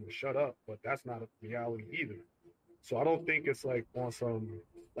probably wants him to shut up, but that's not a reality either. So I don't think it's like on some,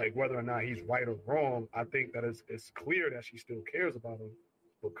 like whether or not he's right or wrong. I think that it's clear that she still cares about him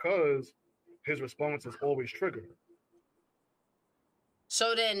because his responses always trigger her.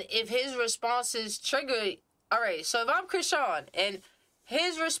 So then if his responses trigger, all right, so if I'm Chrisean and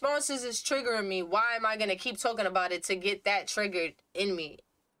his responses is triggering me, why am I going to keep talking about it to get that triggered in me?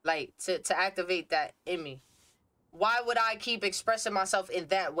 Like, to activate that in me? Why would I keep expressing myself in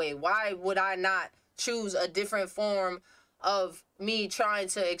that way? Why would I not choose a different form of me trying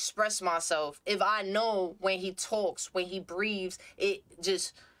to express myself if I know when he talks, when he breathes, it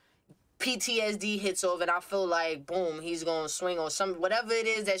just PTSD hits over and I feel like, boom, he's going to swing or some, whatever it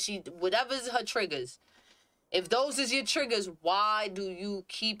is that whatever's her triggers. If those is your triggers, why do you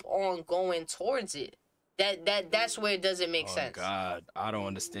keep on going towards it? That's where it doesn't make sense. Oh, God. I don't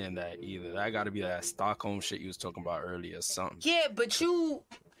understand that either. That got to be that Stockholm shit you was talking about earlier or something. Yeah, but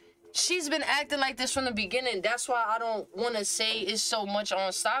she's been acting like this from the beginning. That's why I don't want to say it's so much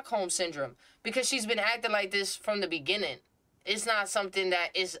on Stockholm Syndrome. Because she's been acting like this from the beginning. It's not something that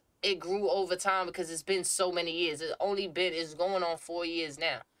it grew over time because it's been so many years. It's going on 4 years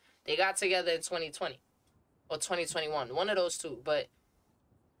now. They got together in 2020. Or 2021. One of those two. But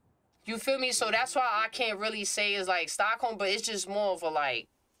you feel me? So that's why I can't really say it's like Stockholm, but it's just more of a like,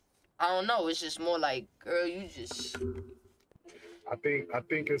 I don't know. It's just more like, girl, you just. I think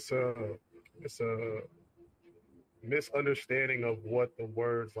it's a misunderstanding of what the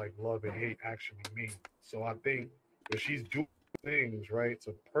words like love and hate actually mean. So I think if she's doing things right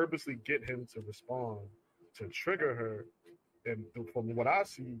to purposely get him to respond, to trigger her, and from what I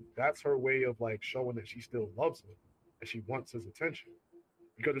see, that's her way of like showing that she still loves him and she wants his attention.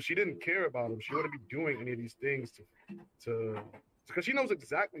 Because if she didn't care about him, she wouldn't be doing any of these things to because she knows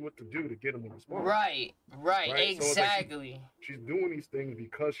exactly what to do to get him to respond. Right, exactly. So like she's doing these things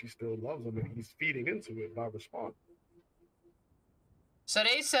because she still loves him and he's feeding into it by responding. So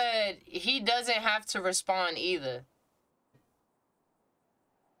they said he doesn't have to respond either.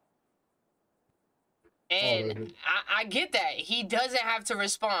 And I get that. He doesn't have to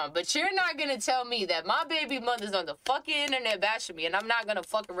respond. But you're not going to tell me that my baby mother's on the fucking internet bashing me and I'm not going to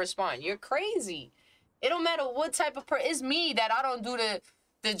fucking respond. You're crazy. It don't matter what type of person. It's me that I don't do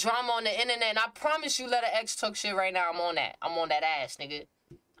the drama on the internet. And I promise you, let an ex talk shit right now. I'm on that. I'm on that ass, nigga.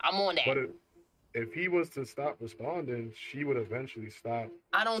 I'm on that. But if he was to stop responding, she would eventually stop.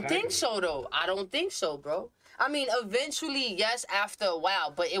 I don't think so, though. I don't think so, bro. I mean, eventually, yes, after a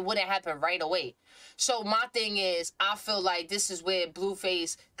while, but it wouldn't happen right away. So my thing is, I feel like this is where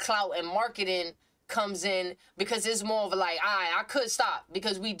Blueface clout and marketing comes in because it's more of a like, I could stop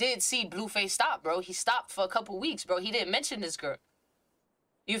because we did see Blueface stop, bro. He stopped for a couple weeks, bro. He didn't mention this girl.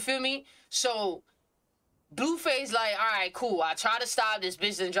 You feel me? So Blueface like, all right, cool. I try to stop this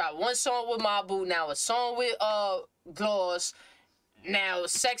bitch and drop one song with my boo, now a song with Gloss. Now,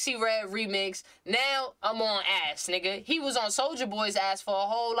 Sexy Red remix. Now, I'm on ass, nigga. He was on Soulja Boy's ass for a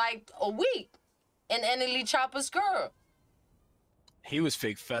whole, a week. And Enely Chopper's girl. He was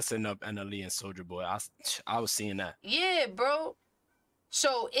fake fessing up Enely and Soulja Boy. I was seeing that. Yeah, bro.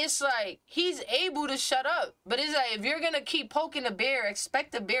 So, it's like, he's able to shut up. But it's like, if you're gonna keep poking the bear,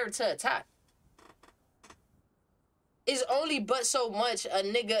 expect the bear to attack. It's only but so much a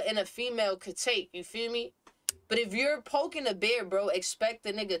nigga and a female could take, you feel me? But if you're poking a bear, bro, expect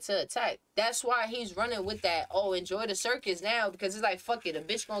the nigga to attack. That's why he's running with that, enjoy the circus now. Because it's like, fuck it, a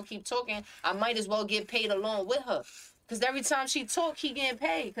bitch gonna keep talking. I might as well get paid along with her. Because every time she talk, he getting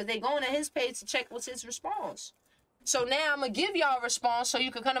paid. Because they going to his page to check what's his response. So now I'm going to give y'all a response so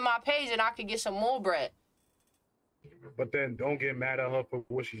you can come to my page and I can get some more bread. But then don't get mad at her for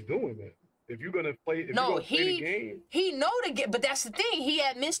what she's doing then. If you're gonna play, play the game, he know the game. But that's the thing. He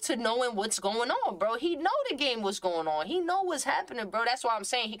admits to knowing what's going on, bro. He know the game what's going on. He know what's happening, bro. That's why I'm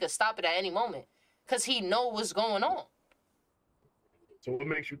saying he could stop it at any moment, cause he know what's going on. So what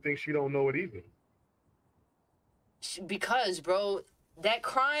makes you think she don't know it either? Because, bro, that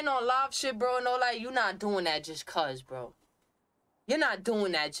crying on live shit, bro. No, like you not doing that just cause, bro. You're not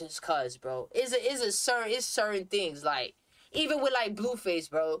doing that just cause, bro. It's certain things like even with like Blueface,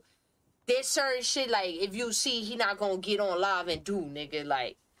 bro. There's certain shit, like, if you see he not gonna get on live and do, nigga,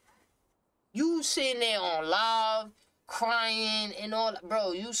 like, you sitting there on live, crying and all,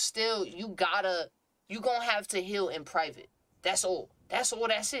 bro, you gonna have to heal in private. That's all. That's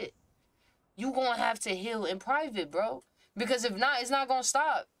it. you gonna have to heal in private, bro. Because if not, it's not gonna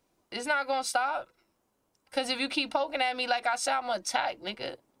stop. It's not gonna stop. Because if you keep poking at me, like I said, I'm gonna attack,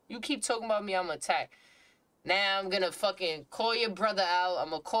 nigga. You keep talking about me, I'm gonna attack. Now I'm gonna fucking call your brother out. I'm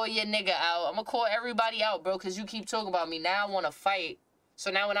gonna call your nigga out. I'm gonna call everybody out, bro, because you keep talking about me. Now I wanna fight.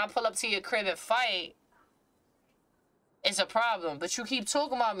 So now when I pull up to your crib and fight, it's a problem. But you keep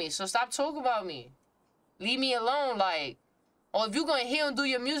talking about me, so stop talking about me. Leave me alone, like. Or if you gonna heal and do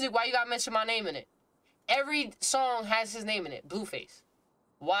your music, why you gotta mention my name in it? Every song has his name in it, Blueface.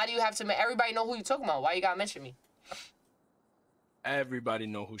 Why do you have to everybody know who you talking about? Why you gotta mention me? Everybody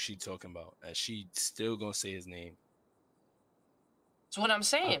know who she talking about, and she still gonna say his name. That's what I'm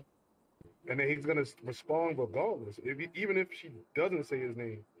saying. And then he's gonna respond regardless. Even if she doesn't say his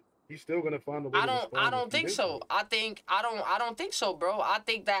name, he's still gonna find a way to respond. I don't think so. I don't think so, bro. I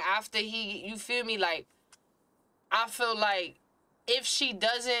think that after you feel me, like, I feel like if she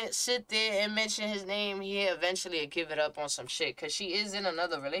doesn't sit there and mention his name, he eventually give it up on some shit, because she is in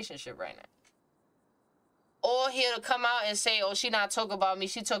another relationship right now. Or he'll come out and say, oh, she not talking about me,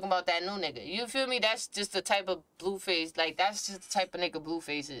 she talking about that new nigga. You feel me? That's just the type of Blueface, like, that's just the type of nigga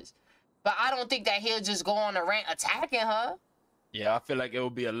Blueface is. But I don't think that he'll just go on a rant attacking her. Yeah, I feel like it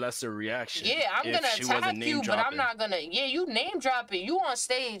would be a lesser reaction. Yeah, I'm gonna attack you, but I'm not gonna. Yeah, you name dropping. You on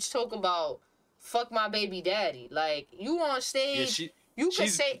stage talking about fuck my baby daddy. Like, you on stage, yeah, you could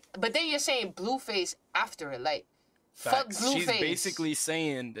say, but then you're saying Blueface after it. Like, facts. Fuck Blueface. She's basically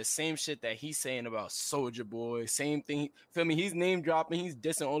saying the same shit that he's saying about Soulja Boy. Same thing. Feel me? He's name dropping. He's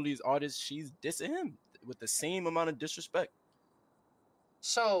dissing all these artists. She's dissing him with the same amount of disrespect.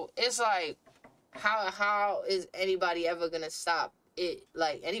 So it's like, how is anybody ever gonna stop it?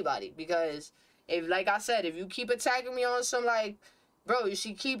 Like, anybody? Because if, like I said, if you keep attacking me on some, like, bro,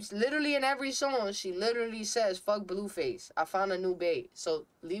 she keeps literally in every song, she literally says, fuck Blueface. I found a new babe. So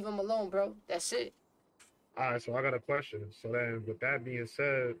leave him alone, bro. That's it. All right, so I got a question. So then, with that being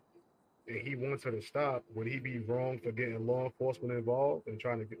said, if he wants her to stop, would he be wrong for getting law enforcement involved and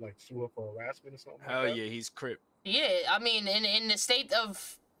trying to get, like, sue her for harassment or something? Hell like that? Yeah, he's Crip. Yeah, I mean, in the state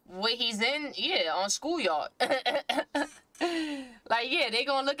of what he's in, yeah, on schoolyard. Like, yeah, they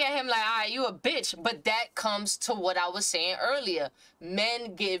gonna look at him like, all right, you a bitch. But that comes to what I was saying earlier.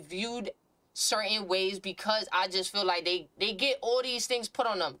 Men get viewed certain ways because I just feel like they get all these things put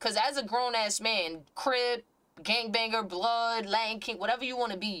on them. Because as a grown-ass man, Crip, gangbanger, blood, Lion King, whatever you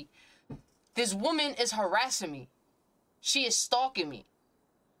want to be, this woman is harassing me. She is stalking me.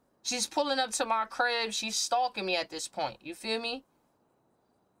 She's pulling up to my crib. She's stalking me at this point. You feel me?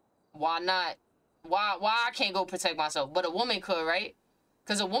 Why not? Why I can't go protect myself? But a woman could, right?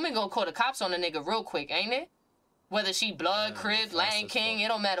 Because a woman gonna call the cops on a nigga real quick, ain't it? Whether she blood, Crib, Lion King, it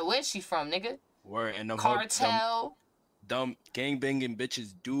don't matter where she from, nigga. Word, and cartel. Dumb gangbanging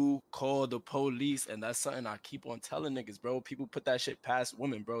bitches do call the police, and that's something I keep on telling niggas, bro. People put that shit past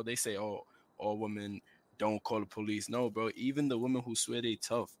women, bro. They say, oh, all women don't call the police. No, bro. Even the women who swear they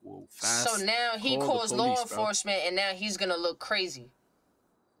tough will fast. So now he calls law enforcement, and now he's gonna look crazy.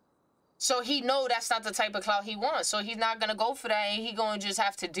 So he know that's not the type of clout he wants. So he's not gonna go for that, and he gonna just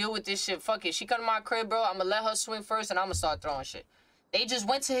have to deal with this shit. Fuck it. She come to my crib, bro. I'm gonna let her swing first, and I'm gonna start throwing shit. They just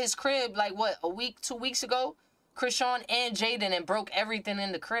went to his crib like what, a week, 2 weeks ago. Chrisean and Jaden, and broke everything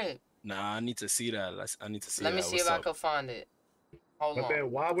in the crib. Nah, I need to see that. I need to see Let that. me see if I can find it. Hold on. But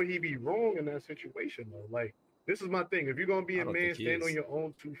then why would he be wrong in that situation, though? Like, this is my thing. If you're going to be a man, stand on your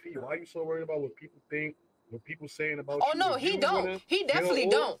own 2 feet. Why are you so worried about what people think, what people saying about you? Oh, no, he don't. He definitely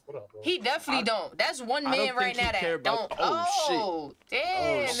don't. He definitely don't. That's one man right now that don't. Oh,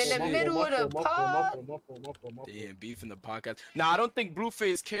 damn, in the middle of the pod. Damn, beef in the podcast. Nah, I don't think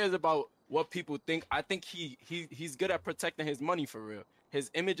Blueface cares about what people think. I think he's good at protecting his money for real.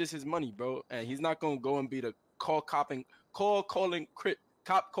 His image is his money, bro, and he's not gonna go and be the cop calling Crip.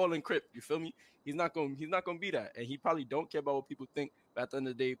 You feel me? He's not gonna be that, and he probably don't care about what people think. But at the end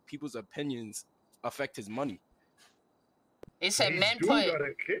of the day, people's opinions affect his money. They said men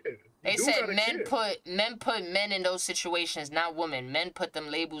put men in those situations, not women. Men put them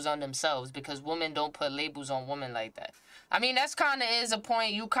labels on themselves because women don't put labels on women like that. I mean, that's kind of is a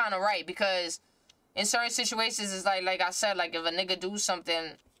point. You kind of right, because in certain situations, it's like I said, like if a nigga do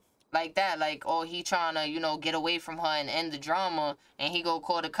something like that, like, oh, he trying to, get away from her and end the drama, and he go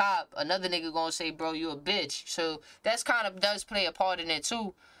call the cop, another nigga gonna say, bro, you a bitch. So that's kind of does play a part in it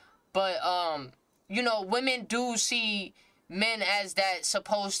too. But, women do see men as that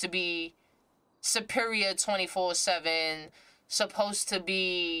supposed to be superior 24/7, supposed to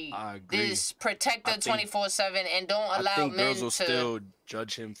be this protector 24/7 and don't allow I think men girls will to still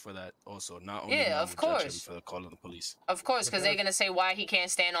judge him for that also. Not only men of will judge him course. for calling the police. Of course, because they're gonna say why he can't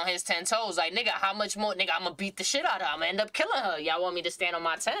stand on his 10 toes. Like, nigga, how much more? Nigga, I'm gonna beat the shit out of her. I'm gonna end up killing her. Y'all want me to stand on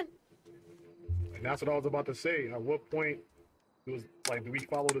my 10? And that's what I was about to say. At what point it was like, do we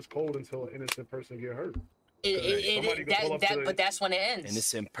follow this code until an innocent person get hurt? But that's when it ends.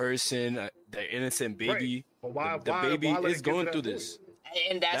 Innocent person, the innocent baby. Right. But why, the baby is going through this.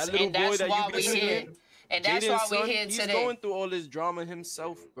 And that's that little boy why that we here. And that's why we here he's today. He's going through all this drama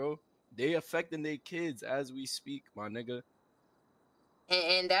himself, bro. They affecting their kids as we speak, my nigga.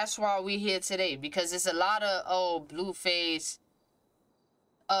 And that's why we here today, because it's a lot of Blueface.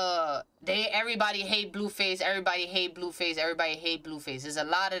 Everybody hate Blueface. Everybody hate Blueface. Everybody hate Blueface. There's a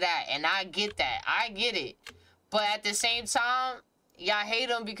lot of that, and I get that. I get it. But at the same time, y'all hate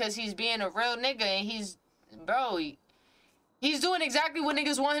him because he's being a real nigga, and he's doing exactly what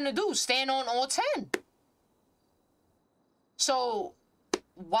niggas want him to do. Stand on all 10. So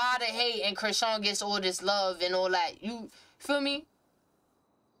why the hate and Chrisean gets all this love and all that? You feel me?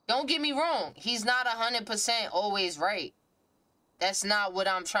 Don't get me wrong. He's not 100% always right. That's not what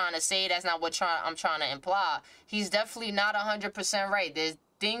I'm trying to say. That's not what I'm trying to imply. He's definitely not 100% right. There's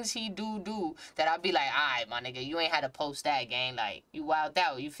things he do that I'll be like, all right, my nigga, you ain't had to post that, gang. Like, you wild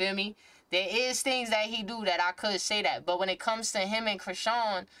out. You feel me? There is things that he do that I could say that. But when it comes to him and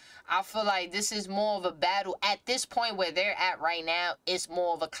Chrisean, I feel like this is more of a battle. At this point where they're at right now, it's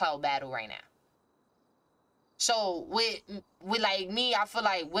more of a clout battle right now. So with like me, I feel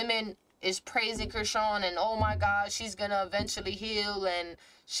like women is praising Chrisean and oh my God, she's gonna eventually heal and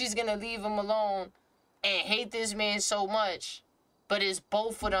she's gonna leave him alone and hate this man so much. But it's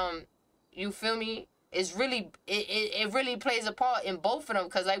both of them, you feel me? It's really, it really plays a part in both of them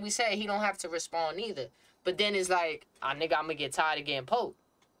because like we said, he don't have to respond either. But then it's like, nigga, I'm gonna get tired of getting poked.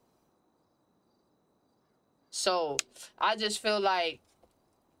 So I just feel like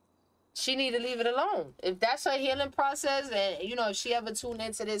she need to leave it alone. If that's her healing process, and you know, if she ever tune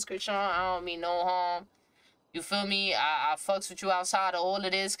into this, Chrisean, I don't mean no harm. You feel me? I fucks with you outside of all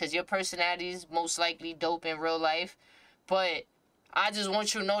of this because your personality is most likely dope in real life. But I just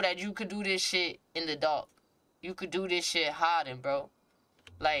want you to know that you could do this shit in the dark. You could do this shit hiding, bro.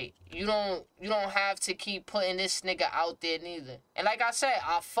 Like, you don't have to keep putting this nigga out there neither. And like I said,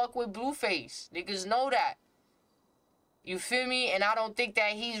 I fuck with Blueface. Niggas know that. You feel me? And I don't think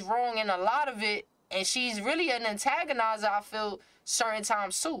that he's wrong in a lot of it. And she's really an antagonizer, I feel, certain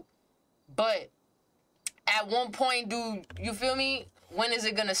times too. But at one point, dude, you feel me? When is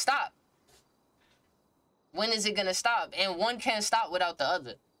it gonna stop? When is it gonna stop? And one can't stop without the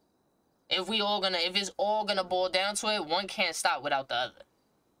other. If it's all gonna boil down to it, one can't stop without the other.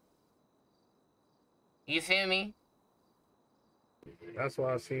 You feel me? That's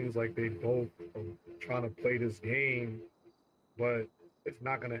why it seems like they both are trying to play this game, but it's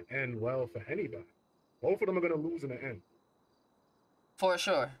not going to end well for anybody. Both of them are going to lose in the end. For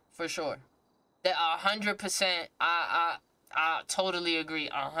sure. That 100%, I totally agree,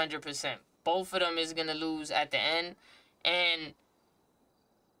 100%. Both of them is going to lose at the end. And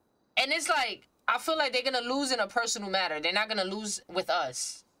it's like, I feel like they're going to lose in a personal matter. They're not going to lose with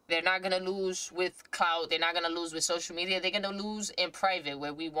us. They're not going to lose with clout. They're not going to lose with social media. They're going to lose in private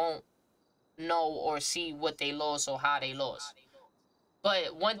where we won't know or see what they lost or how they lost.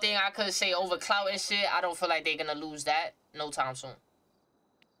 But one thing I could say over clout and shit, I don't feel like they're going to lose that no time soon.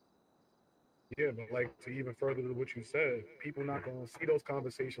 Yeah, but like to even further to what you said, people not going to see those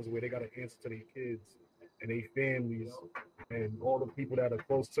conversations where they got to answer to their kids and their families and all the people that are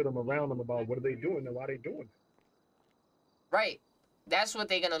close to them around them about what are they doing and why they doing it. Right. That's what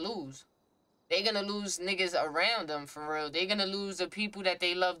they're going to lose. They're going to lose niggas around them, for real. They're going to lose the people that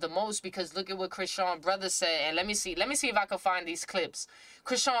they love the most because look at what Chrisean brother said. And let me see if I can find these clips.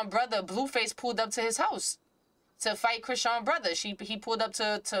 Chrisean brother, Blueface pulled up to his house to fight Chrisean brother. He pulled up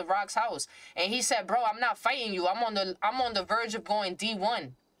to Rock's house. And he said, bro, I'm not fighting you. I'm on the verge of going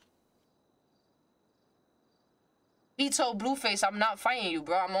D1. He told Blueface, I'm not fighting you,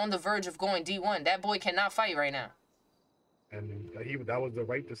 bro. I'm on the verge of going D1. That boy cannot fight right now. And that was the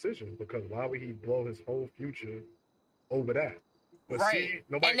right decision because why would he blow his whole future over that? But right. See,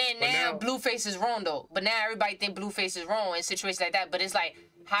 and then now Blueface is wrong though. But now everybody think Blueface is wrong in situations like that. But it's like,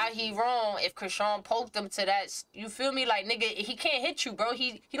 how he wrong if Chrisean poked him to that? You feel me? Like, nigga, he can't hit you, bro.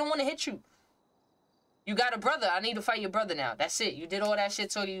 He don't want to hit you. You got a brother. I need to fight your brother now. That's it. You did all that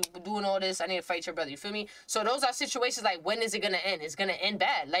shit, so you doing all this. I need to fight your brother. You feel me? So those are situations like, when is it going to end? It's going to end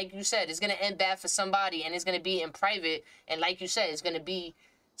bad. Like you said, it's going to end bad for somebody, and it's going to be in private. And like you said, it's going to be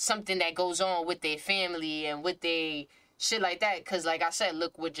something that goes on with their family and with their Shit like that. Because, like I said,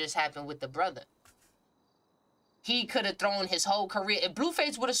 look what just happened with the brother. He could have thrown his whole career. If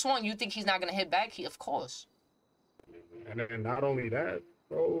Blueface would have swung, you think he's not going to hit back? Of course. And then not only that,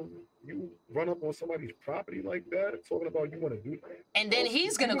 bro, you run up on somebody's property like that, talking about you want to do that. And then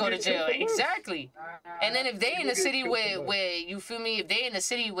he's going to go to jail. Exactly. And then if they in a city where, you feel me, if they in a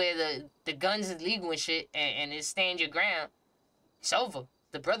city where the guns is legal and shit, and it stand your ground, it's over.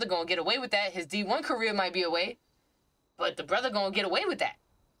 The brother going to get away with that. His D1 career might be away, but the brother going to get away with that.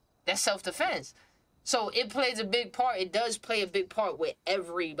 That's self-defense. So it plays a big part. It does play a big part with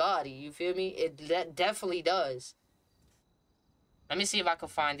everybody. You feel me? That definitely does. Let me see if I can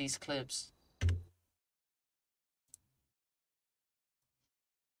find these clips.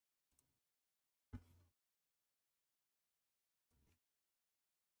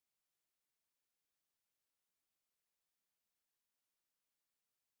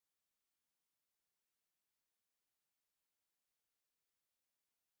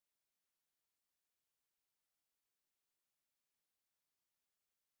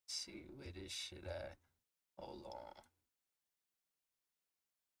 See where this shit at. Hold on.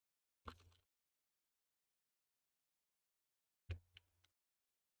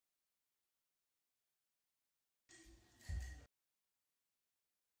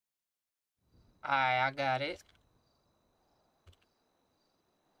 Alright, I got it.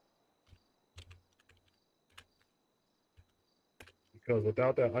 Because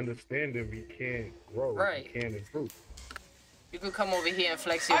without that understanding, we can't grow. Right. We can't improve. You could come over here and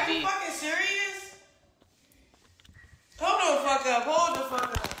flex your Are V. you fucking serious? Hold the fuck up. Hold the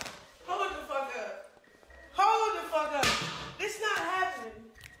fuck up. Hold the fuck up. Hold the fuck up. This not happening.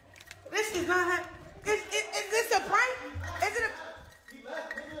 This is not happening. Is this a prank? Is it a...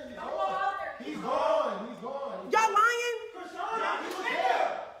 He's gone. He's gone. Y'all lying? He was there.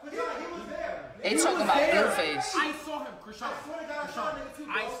 He was there. They talking about Blueface. I saw him, Chrisean.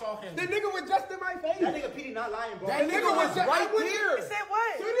 I saw him. The nigga was just in my face. That nigga PD not lying, bro. That nigga was just right there. He said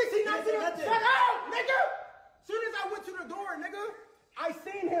what? Soon as he knocked it, shut up, nigga. Soon as I went to the door, nigga, I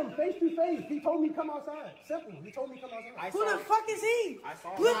seen him face to face. He told me come outside. Simple. He told me come outside. Who the fuck is he?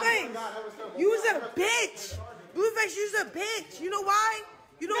 Blueface. You was a bitch. Blueface, you was a bitch. You know why?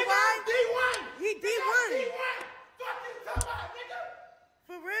 You know why? D1. He D1. D1. Fucking come on, nigga.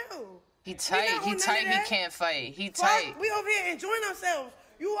 For real. He tight. He tight. He can't fight. He Fuck, tight. we over here enjoying ourselves.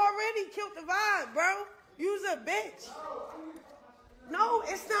 You already killed the vibe, bro. You was a bitch. No,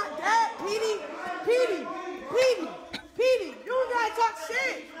 it's not that, Petey. You don't gotta talk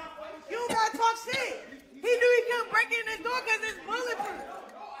shit. You don't gotta talk shit. He knew he couldn't break in this door because it's bulletproof.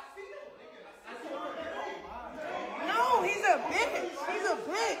 No, he's a bitch. He's a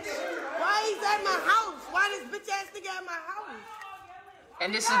bitch. Why he's at my house? Why this bitch ass nigga at my house?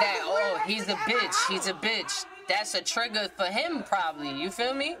 And this is that, oh, he's a bitch. He's a bitch. That's a trigger for him, probably. You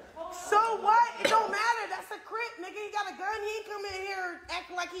feel me? So what? It don't matter. That's a crit, nigga. He got a gun. He ain't come in here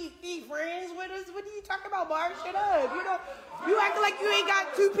acting like he friends with us. What are you talking about, Bar? Shut up. You know, you acting like you ain't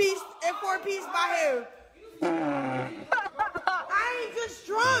got 2-piece and 4-piece by here. I ain't just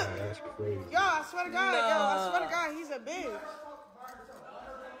drunk. That's crazy. Yo, I swear to God, I swear to God, he's a bitch.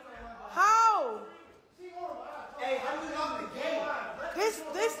 How? Hey, how you lock the game? This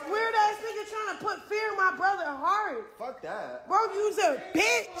weird ass nigga trying to put fear in my brother's heart. Fuck that. Bro, you's a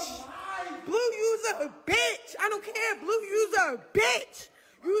bitch. Blue, you's a bitch. I don't care. Blue, you's a bitch.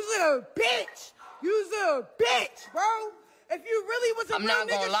 You's a bitch. You's a bitch, bro. If you really was a I'm not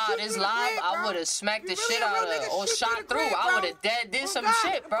gonna lie, this live, I would have smacked the shit out of her or shot through. I would have did some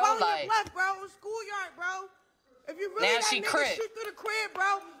shit, bro. Like, left, bro, in schoolyard, bro. If you really now that she nigga crib. shoot through the crib,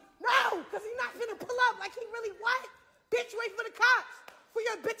 bro. No, because he not finna pull up like he really what? Bitch, wait for the cops. For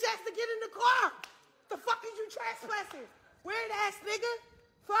your bitch ass to get in the car. The fuck is you trespassing? Weird ass nigga.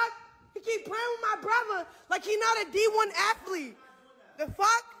 Fuck. He keep playing with my brother like he not a D1 athlete. The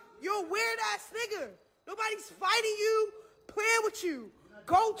fuck? You're a weird ass nigga. Nobody's fighting you, playing with you.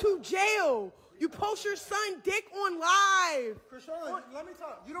 Go to jail. You post your son dick on live. Chrisean, let me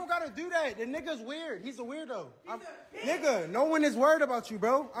talk. You don't gotta do that. The nigga's weird. He's a weirdo. Nigga, no one is worried about you,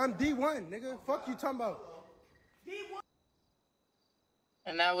 bro. I'm D1, nigga. Fuck you talking about. D1.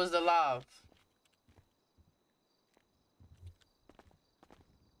 and that was the live.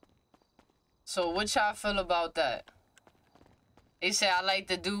 So what y'all feel about that? They say I like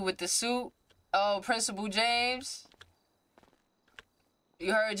the dude with the suit. Oh, Principal James.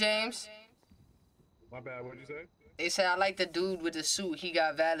 You heard, James? My bad, what'd you say? They say I like the dude with the suit. He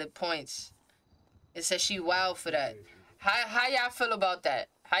got valid points. It says she wild for that. How y'all feel about that?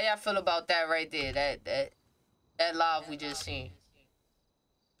 How y'all feel about that right there? That live we just seen.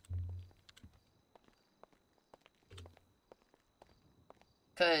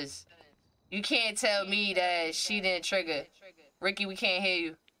 Cause you can't tell me that she didn't trigger. Ricky, we can't hear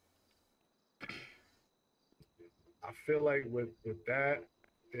you. I feel like with that,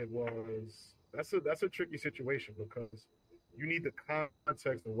 that's a tricky situation because you need the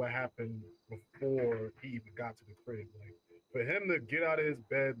context of what happened before he even got to the crib. Like for him to get out of his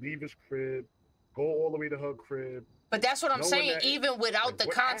bed, leave his crib, go all the way to her crib. But that's what I'm saying. Even without the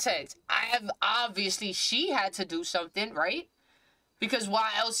context, obviously she had to do something, right? Because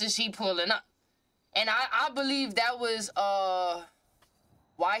why else is he pulling up? And I believe that was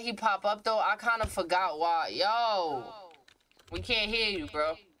why he pop up though. I kind of forgot why. Yo, we can't hear you,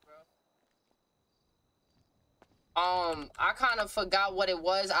 bro. I kind of forgot what it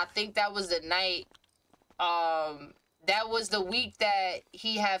was. I think that was the night. That was the week that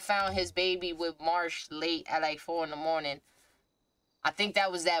he had found his baby with Marsh late at like 4 a.m. I think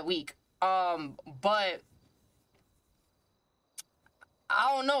that was that week. But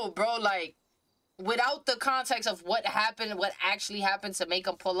I don't know, bro. Like, without the context of what happened, what actually happened to make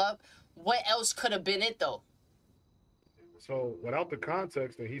him pull up, what else could have been it though? So without the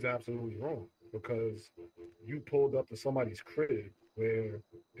context, then he's absolutely wrong because you pulled up to somebody's crib where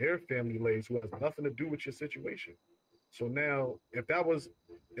their family lays who has nothing to do with your situation. So now, because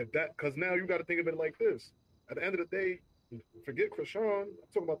now you got to think of it like this. At the end of the day, forget Chrisean. I'm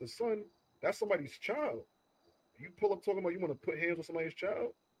talking about the son. That's somebody's child. You pull up talking about you want to put hands on somebody's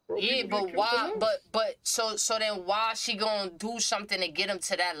child? Bro, yeah, but why? So then why she gonna do something to get him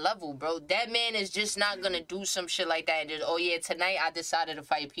to that level, bro? That man is just not gonna do some shit like that and just, oh yeah, tonight I decided to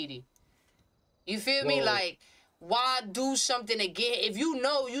fight PD. You feel me? Like, why do something to get? If you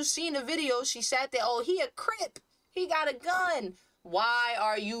seen the video, she sat there. Oh, he a Crip. He got a gun. Why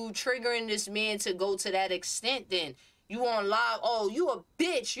are you triggering this man to go to that extent? Then you on live. Oh, you a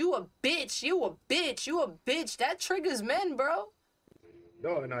bitch. You a bitch. You a bitch. You a bitch. That triggers men, bro.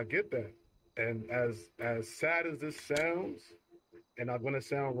 No, and I get that. And as sad as this sounds, and I'm gonna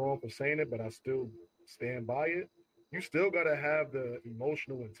sound wrong for saying it, but I still stand by it. You still gotta have the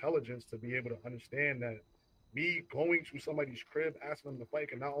emotional intelligence to be able to understand that me going to somebody's crib, asking them to fight,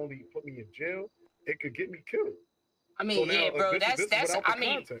 can not only put me in jail, it could get me killed. I mean, so now, yeah, bro. That's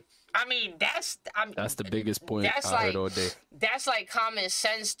the biggest point I heard all day. That's like common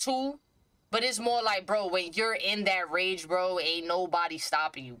sense too. But it's more like, bro, when you're in that rage, bro, ain't nobody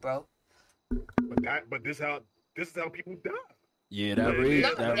stopping you, bro. But this is how people die. Yeah, that rage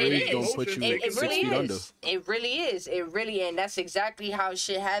don't put you 6 feet under. It really is. It really, and that's exactly how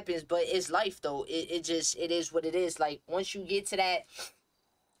shit happens. But it's life, though. It is what it is. Like, once you get to that,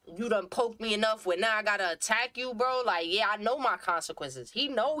 you done poked me enough where now I gotta attack you, bro. Like, yeah, I know my consequences. He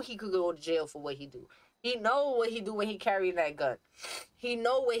know he could go to jail for what he do. He know what he do when he carrying that gun. He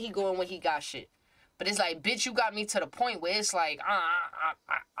know where he going when he got shit. But it's like, bitch, you got me to the point where it's like,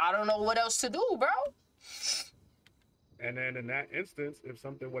 I don't know what else to do, bro. And then in that instance, if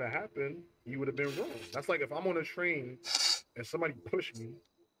something would have happened, you would have been wrong. That's like if I'm on a train and somebody pushed me,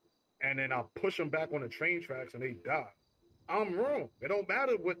 and then I push them back on the train tracks and they die. I'm wrong. It don't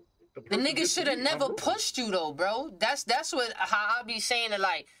matter what the nigga should have never pushed you though, bro. That's how I be saying it.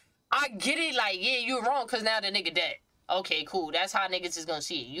 Like, I get it. Like, yeah, you're wrong because now the nigga dead. Okay, cool. That's how niggas is gonna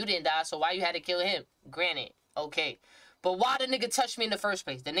see it. You didn't die, so why you had to kill him? Granted, okay, but why the nigga touched me in the first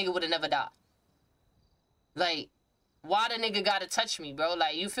place? The nigga would have never died. Like, why the nigga gotta touch me, bro?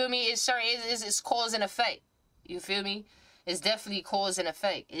 Like, you feel me? It's certain. It's cause and effect. You feel me? It's definitely cause and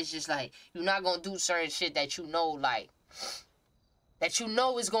effect. It's just like you're not gonna do certain shit that you know, like that you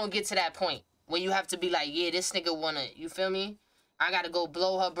know is gonna get to that point where you have to be like, yeah, this nigga wanna. You feel me? I gotta go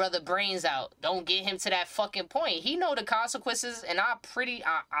blow her brother brains out. Don't get him to that fucking point. He know the consequences, and I'm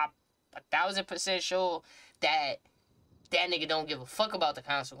 1,000% sure that nigga don't give a fuck about the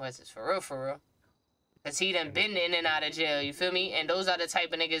consequences. For real, for real. Cause he done been in and out of jail, you feel me? And those are the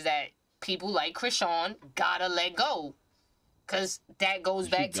type of niggas that people like Chrisean gotta let go. Cause that goes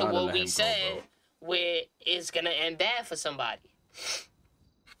back to what we said, where it's gonna end bad for somebody.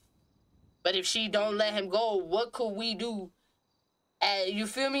 But if she don't let him go, what could we do? You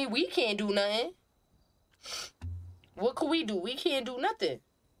feel me? We can't do nothing. What could we do? We can't do nothing.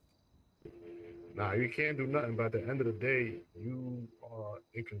 Nah, you can't do nothing. But at the end of the day, you are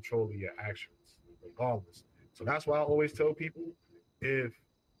in control of your actions, regardless. So that's why I always tell people, if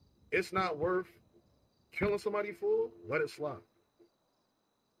it's not worth killing somebody for, let it slide.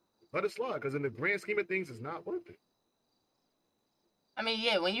 Let it slide, because in the grand scheme of things, it's not worth it. I mean,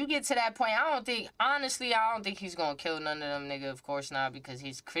 yeah, when you get to that point, I don't think he's gonna kill none of them nigga, of course not, because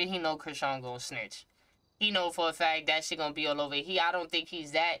he know Chrisean gonna snitch. He know for a fact that shit gonna be all over. I don't think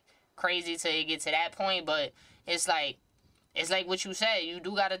he's that crazy till he get to that point, but it's like, it's like what you said. You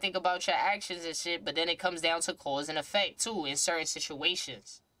do got to think about your actions and shit, but then it comes down to cause and effect, too, in certain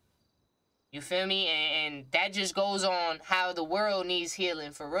situations. You feel me? And that just goes on how the world needs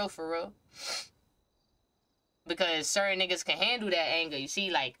healing, for real, for real. Because certain niggas can handle that anger. You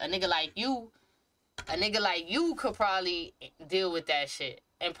see, like, a nigga like you could probably deal with that shit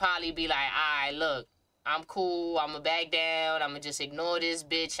and probably be like, alright, look, I'm cool, I'ma back down, I'ma just ignore this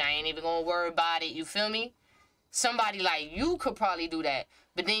bitch, I ain't even gonna worry about it, you feel me? Somebody like you could probably do that.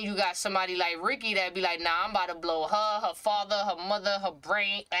 But then you got somebody like Ricky that be like, nah, I'm about to blow her father, her mother, her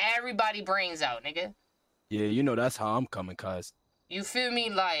brain, everybody brains out, nigga. Yeah, you know that's how I'm coming, cuz. You feel me?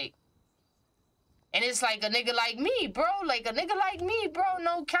 Like, and it's like a nigga like me, bro. Like, a nigga like me, bro.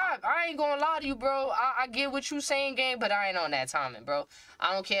 No cap. I ain't gonna lie to you, bro. I get what you saying, gang, but I ain't on that timing, bro.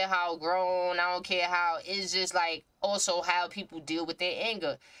 I don't care how grown. I don't care how. It's just, like, also how people deal with their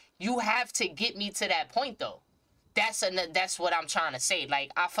anger. You have to get me to that point, though. That's what I'm trying to say.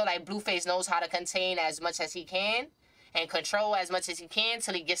 Like, I feel like Blueface knows how to contain as much as he can and control as much as he can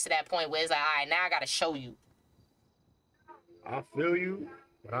till he gets to that point where it's like, all right, now I gotta show you. I feel you.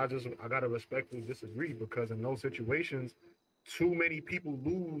 But I gotta respectfully disagree because in those situations, too many people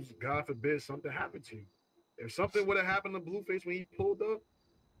lose. God forbid something happened to you. If something would have happened to Blueface when he pulled up,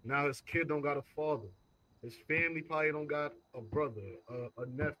 now his kid don't got a father. His family probably don't got a brother, a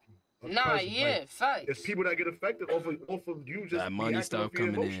nephew. Cousin. Yeah, facts. There's people that get affected off of you just that money start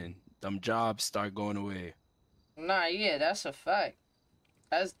coming in. Them jobs start going away. Yeah, that's a fact.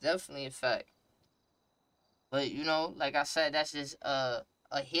 That's definitely a fact. But, you know, like I said, that's just a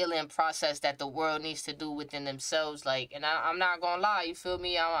healing process that the world needs to do within themselves. Like, and I'm not gonna lie, you feel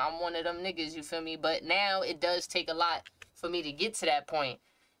me? I'm one of them niggas, you feel me? But now it does take a lot for me to get to that point.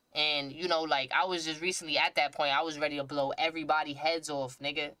 And, you know, like, I was just recently at that point. I was ready to blow everybody heads off,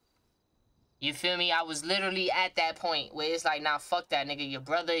 nigga. You feel me? I was literally at that point where it's like, nah, fuck that, nigga. Your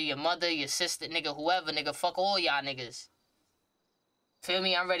brother, your mother, your sister, nigga, whoever, nigga, fuck all y'all niggas. Feel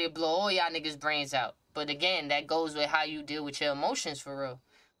me? I'm ready to blow all y'all niggas' brains out. But again, that goes with how you deal with your emotions, for real.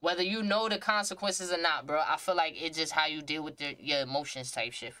 Whether you know the consequences or not, bro, I feel like it's just how you deal with your emotions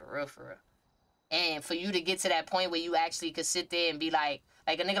type shit, for real, for real. And for you to get to that point where you actually could sit there and be like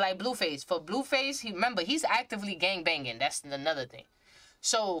a nigga like Blueface. For Blueface, remember, he's actively gangbanging. That's another thing.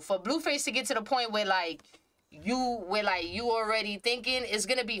 So for Blueface to get to the point where you already thinking, it's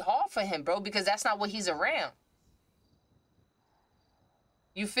gonna be hard for him, bro, because that's not what he's around.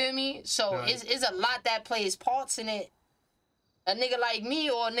 You feel me? So nice. It's a lot that plays parts in it. A nigga like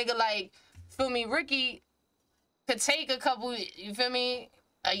me or a nigga like, feel me, Ricky could take a couple, you feel me,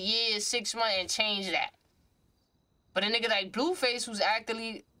 a year, 6 months and change that. But a nigga like Blueface who's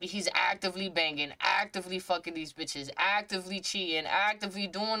actively banging, actively fucking these bitches, actively cheating, actively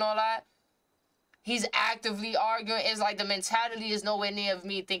doing all that. He's actively arguing. It's like the mentality is nowhere near of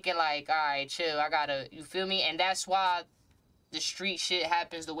me thinking like, all right, chill, you feel me? And that's why the street shit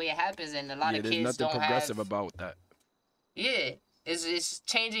happens the way it happens, and a lot of kids don't have... there's nothing progressive about that. Yeah, it's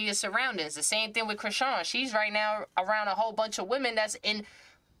changing your surroundings. The same thing with Chrisean. She's right now around a whole bunch of women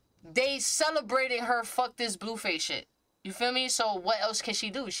they celebrating her fuck this Blueface shit. You feel me? So what else can she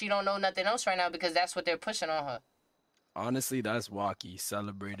do? She don't know nothing else right now because that's what they're pushing on her. Honestly, that's wacky.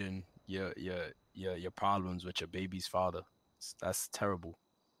 Celebrating your problems with your baby's father. That's terrible.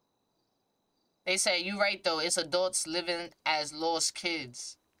 They say, you right, though. It's adults living as lost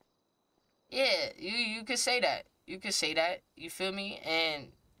kids. Yeah, you could say that. You could say that. You feel me? And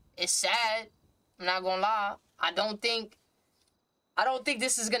it's sad. I'm not gonna lie. I don't think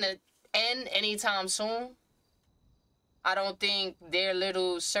this is gonna end anytime soon. I don't think their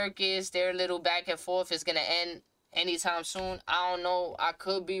little circus, their little back and forth is gonna end anytime soon. I don't know. I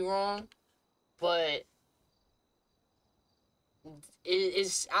could be wrong. But...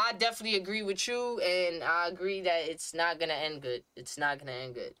 I definitely agree with you, and I agree that it's not gonna end good. It's not gonna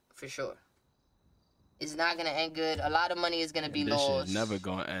end good, for sure. It's not gonna end good. A lot of money is gonna be lost. This shit's never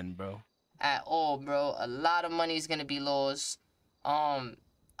gonna end, bro. At all, bro. A lot of money is gonna be lost.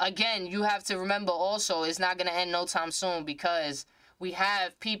 Again, you have to remember also, it's not gonna end no time soon because we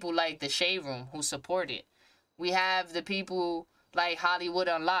have people like the Shade Room who support it. We have the people like Hollywood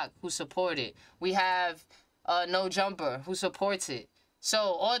Unlocked who support it. We have No Jumper who supports it. So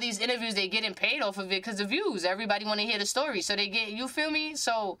all these interviews, they getting paid off of it because of views. Everybody want to hear the story, so they get, you feel me?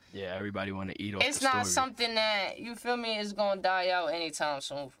 So yeah, everybody want to eat off. It's not something that, you feel me, is gonna die out anytime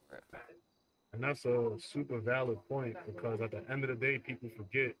soon. For real. And that's a super valid point because at the end of the day, people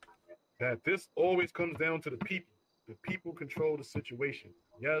forget that this always comes down to the people. The people control the situation.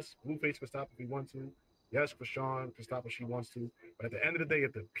 Yes, Blueface can stop if he wants to. Yes, Chrisean can stop if she wants to. But at the end of the day,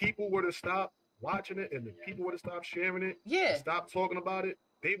 if the people were to stop, watching it and the people would have stopped sharing it, Yeah. stop talking about it,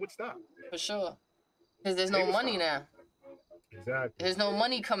 they would stop. For sure. Because there's no money now. Exactly. There's no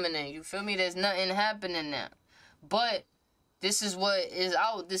money coming in. You feel me? There's nothing happening now. But this is what is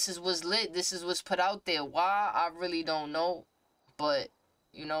out. This is what's lit. This is what's put out there. Why? I really don't know. But,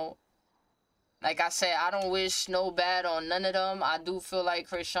 you know, like I said, I don't wish no bad on none of them. I do feel like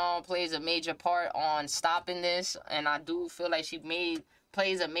Chrisean plays a major part on stopping this. And I do feel like she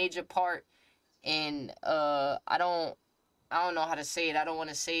plays a major part in, I don't know how to say it. I don't want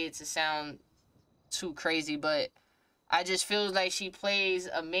to say it to sound too crazy, but I just feel like she plays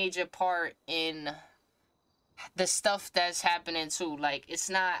a major part in the stuff that's happening too. Like, it's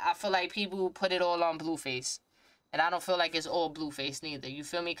not, I feel like people put it all on Blueface. And I don't feel like it's all Blueface neither. You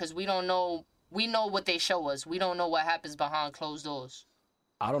feel me? Because we don't know, we know what they show us. We don't know what happens behind closed doors.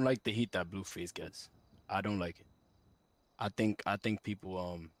 I don't like the heat that Blueface gets. I don't like it. I think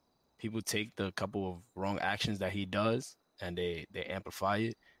people take the couple of wrong actions that he does and they amplify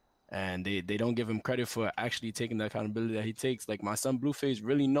it. And they don't give him credit for actually taking the accountability that he takes. Like, my son Blueface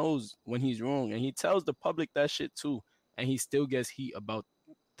really knows when he's wrong, and he tells the public that shit too. And he still gets heat about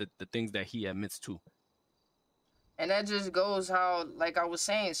the things that he admits to. And that just goes how, like I was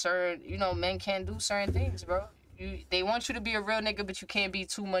saying, men can't do certain things, bro. They want you to be a real nigga, but you can't be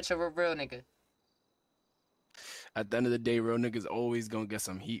too much of a real nigga. At the end of the day, real niggas always gonna get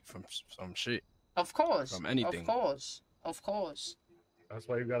some heat from some shit. Of course. From anything. Of course. That's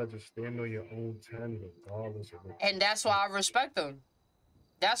why you gotta just stand on your own 10 regardless of what. And that's why I respect them.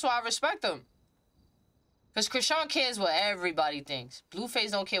 Because Chrisean cares what everybody thinks.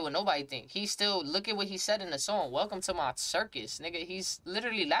 Blueface don't care what nobody thinks. He still, look at what he said in the song. Welcome to my circus, nigga. He's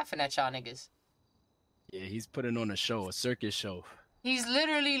literally laughing at y'all niggas. Yeah, he's putting on a show, a circus show. He's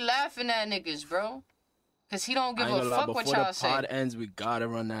literally laughing at niggas, bro. Because he don't give a fuck what y'all say. Before the pod ends, we gotta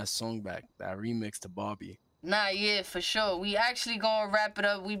run that song back. That remix to Bobby. Nah, yeah, for sure. We actually gonna wrap it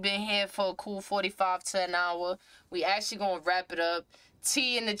up. We've been here for a cool 45 to an hour. We actually gonna wrap it up.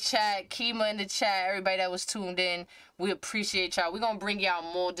 T in the chat, Kima in the chat, everybody that was tuned in. We appreciate y'all. We're gonna bring y'all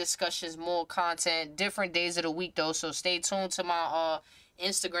more discussions, more content, different days of the week though. So stay tuned to my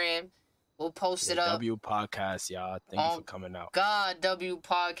Instagram. We'll post it up. W Podcast, y'all. Thank you for coming out. God, W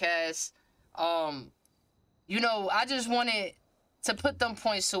Podcast. You know, I just wanted to put them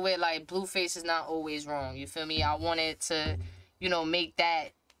points to where, like, Blueface is not always wrong. You feel me? I wanted to, you know, make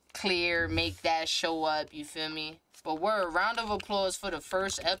that clear, make that show up. You feel me? But we're a round of applause for the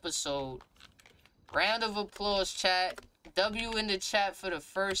first episode. Round of applause, chat. W in the chat for the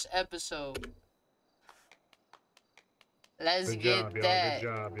first episode. Let's get that. Good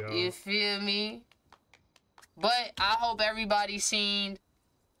job, y'all. You feel me? But I hope everybody seen,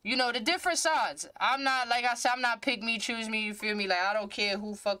 you know, the different sides. I'm not, like I said, I'm not pick me, choose me, you feel me? Like, I don't care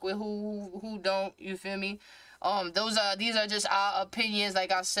who fuck with who don't, you feel me? These are just our opinions.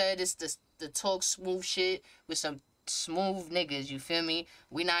 Like I said, it's the talk smooth shit with some smooth niggas, you feel me?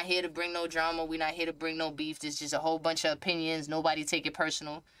 We not here to bring no drama. We not here to bring no beef. This just a whole bunch of opinions. Nobody take it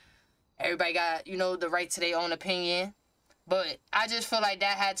personal. Everybody got, you know, the right to their own opinion. But I just feel like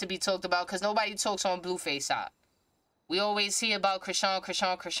that had to be talked about because nobody talks on Blueface side. We always hear about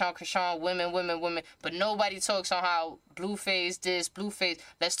Chrisean, women, but nobody talks on how Blueface this, Blueface.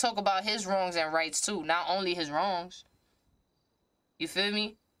 Let's talk about his wrongs and rights too, not only his wrongs. You feel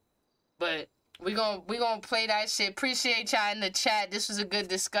me? But we gonna play that shit. Appreciate y'all in the chat. This was a good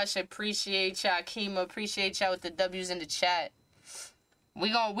discussion. Appreciate y'all, Kima. Appreciate y'all with the W's in the chat. We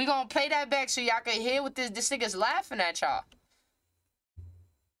gonna play that back so y'all can hear what this nigga's laughing at y'all.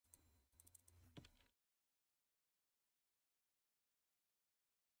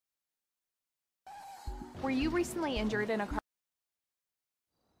 Were you recently injured in a car?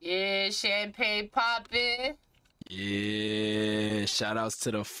 Yeah, champagne poppin'. Yeah, shout outs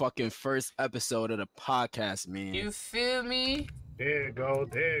to the fucking first episode of the podcast, man. You feel me? There you go,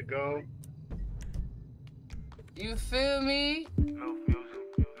 there you go. You feel me?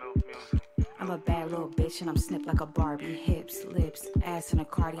 I'm a bad little bitch and I'm snipped like a Barbie. Hips, lips, ass, and a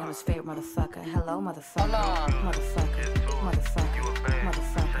cardi. I'm his favorite motherfucker. Hello, motherfucker. Motherfucker. Motherfucker.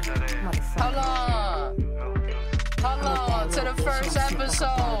 Motherfucker. Motherfucker. Hold on to the first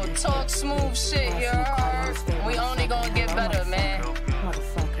episode. Talk smooth shit, you heard? We only gonna get better, man.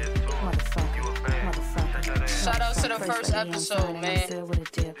 Shout out to the first episode, man.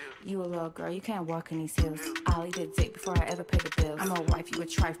 You a little girl, you can't walk in these heels. I'll eat a dick before I ever pay the bills. I'm a wife, you a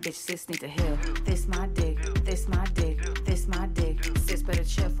trife, bitch, sis need to heal. This my dick, this my dick, this my dick. Sis better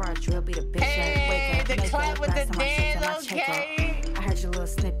chill for I drill, beat a bitch up. Wake up, the make clap up, with last the time I checked, dance, I check okay? up. I heard your little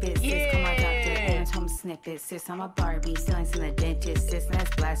snippet, sis, call my doctor, anatomy snippet. Sis, I'm a Barbie, still ain't seen a dentist, sis, and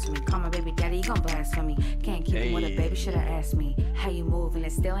that's black. blasphemy. Call my baby daddy, he gon' blasphemy. Can't keep him with a baby, shoulda asked me. How you move and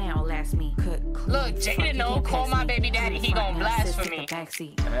it still ain't outlast me. Look, Jada know, call my baby daddy, he gon' blasphemy.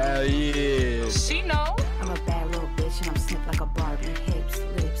 Hell yeah. She know. I'm a bad little bitch and I'm snipped like a Barbie. Hips,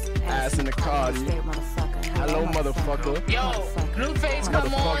 lips, ass in the car. Hello, motherfucker. Yo, Blueface,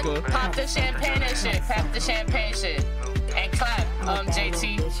 come on. Pop the champagne and shit. Pop the champagne shit. And clap,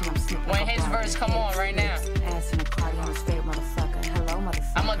 JT. When his verse come on right now.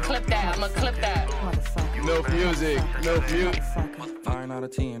 I'ma clip that. No music. No music. 9 out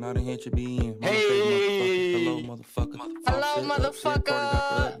of 10, I done hit your being. Hey. Hello, motherfucker. Hello,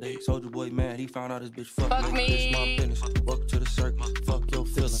 motherfucker. Soldier boy mad, he found out his bitch fuck me. This my business. Welcome to the circus. Fuck your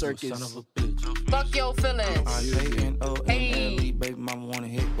feelings, circus. Son of a bitch. Fuck your feelings. Hey. Baby mama wanna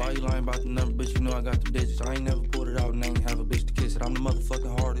hit. Why you lying about the number, bitch? You know I got the digits. I ain't never pulled it out and ain't have a bitch to kiss it. I'm the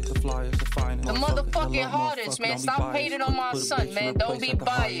motherfucking hardest, the flyest, the finest. The motherfucking hardest, man. Stop hating on my son, man. Don't be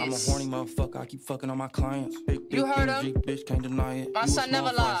biased. I'm a horny motherfucker. I keep fucking on my clients. Big you heard energy, him? Bitch, can't deny it. My son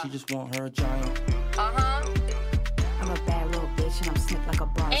never lies. She just want her a giant. I'm a bad little bitch and I'm snipped like a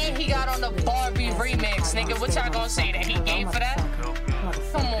Barbie. And he got on the Barbie remix, nigga. What y'all gonna say that he gave for that?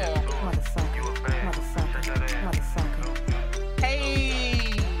 Come on. Motherfucker.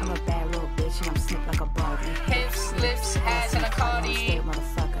 Hey. I'm a bad little bitch and I'm snipped like a Barbie. Hips, lips, ass, and a Cardi.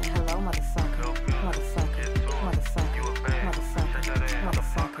 Motherfucker. Hello, motherfucker. Motherfucker.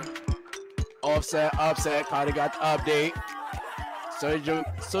 Upset. Cardi got the update.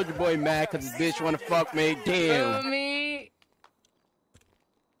 Soldier boy mad cause his bitch wanna fuck me. Damn. Feel me?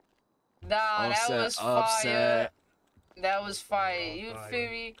 Nah, that was fire. That was fire. You feel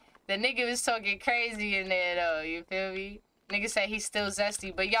me? The nigga was talking crazy in there though. You feel me? Nigga said he's still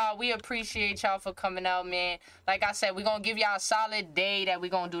zesty. But y'all, we appreciate y'all for coming out, man. Like I said, we gonna give y'all a solid day that we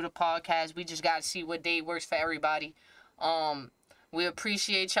gonna do the podcast. We just gotta see what day works for everybody. We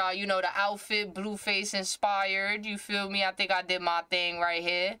appreciate y'all. You know, the outfit, Blueface inspired. You feel me? I think I did my thing right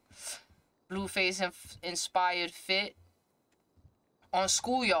here. Blueface inspired fit. On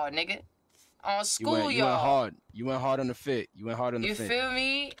schoolyard, nigga. On schoolyard. You went hard on the fit. You feel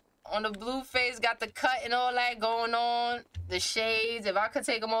me? On the Blueface, got the cut and all that going on. The shades. If I could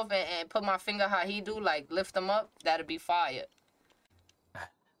take them off and put my finger how he do, like lift them up, that'd be fire.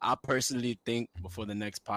 I personally think before the next podcast,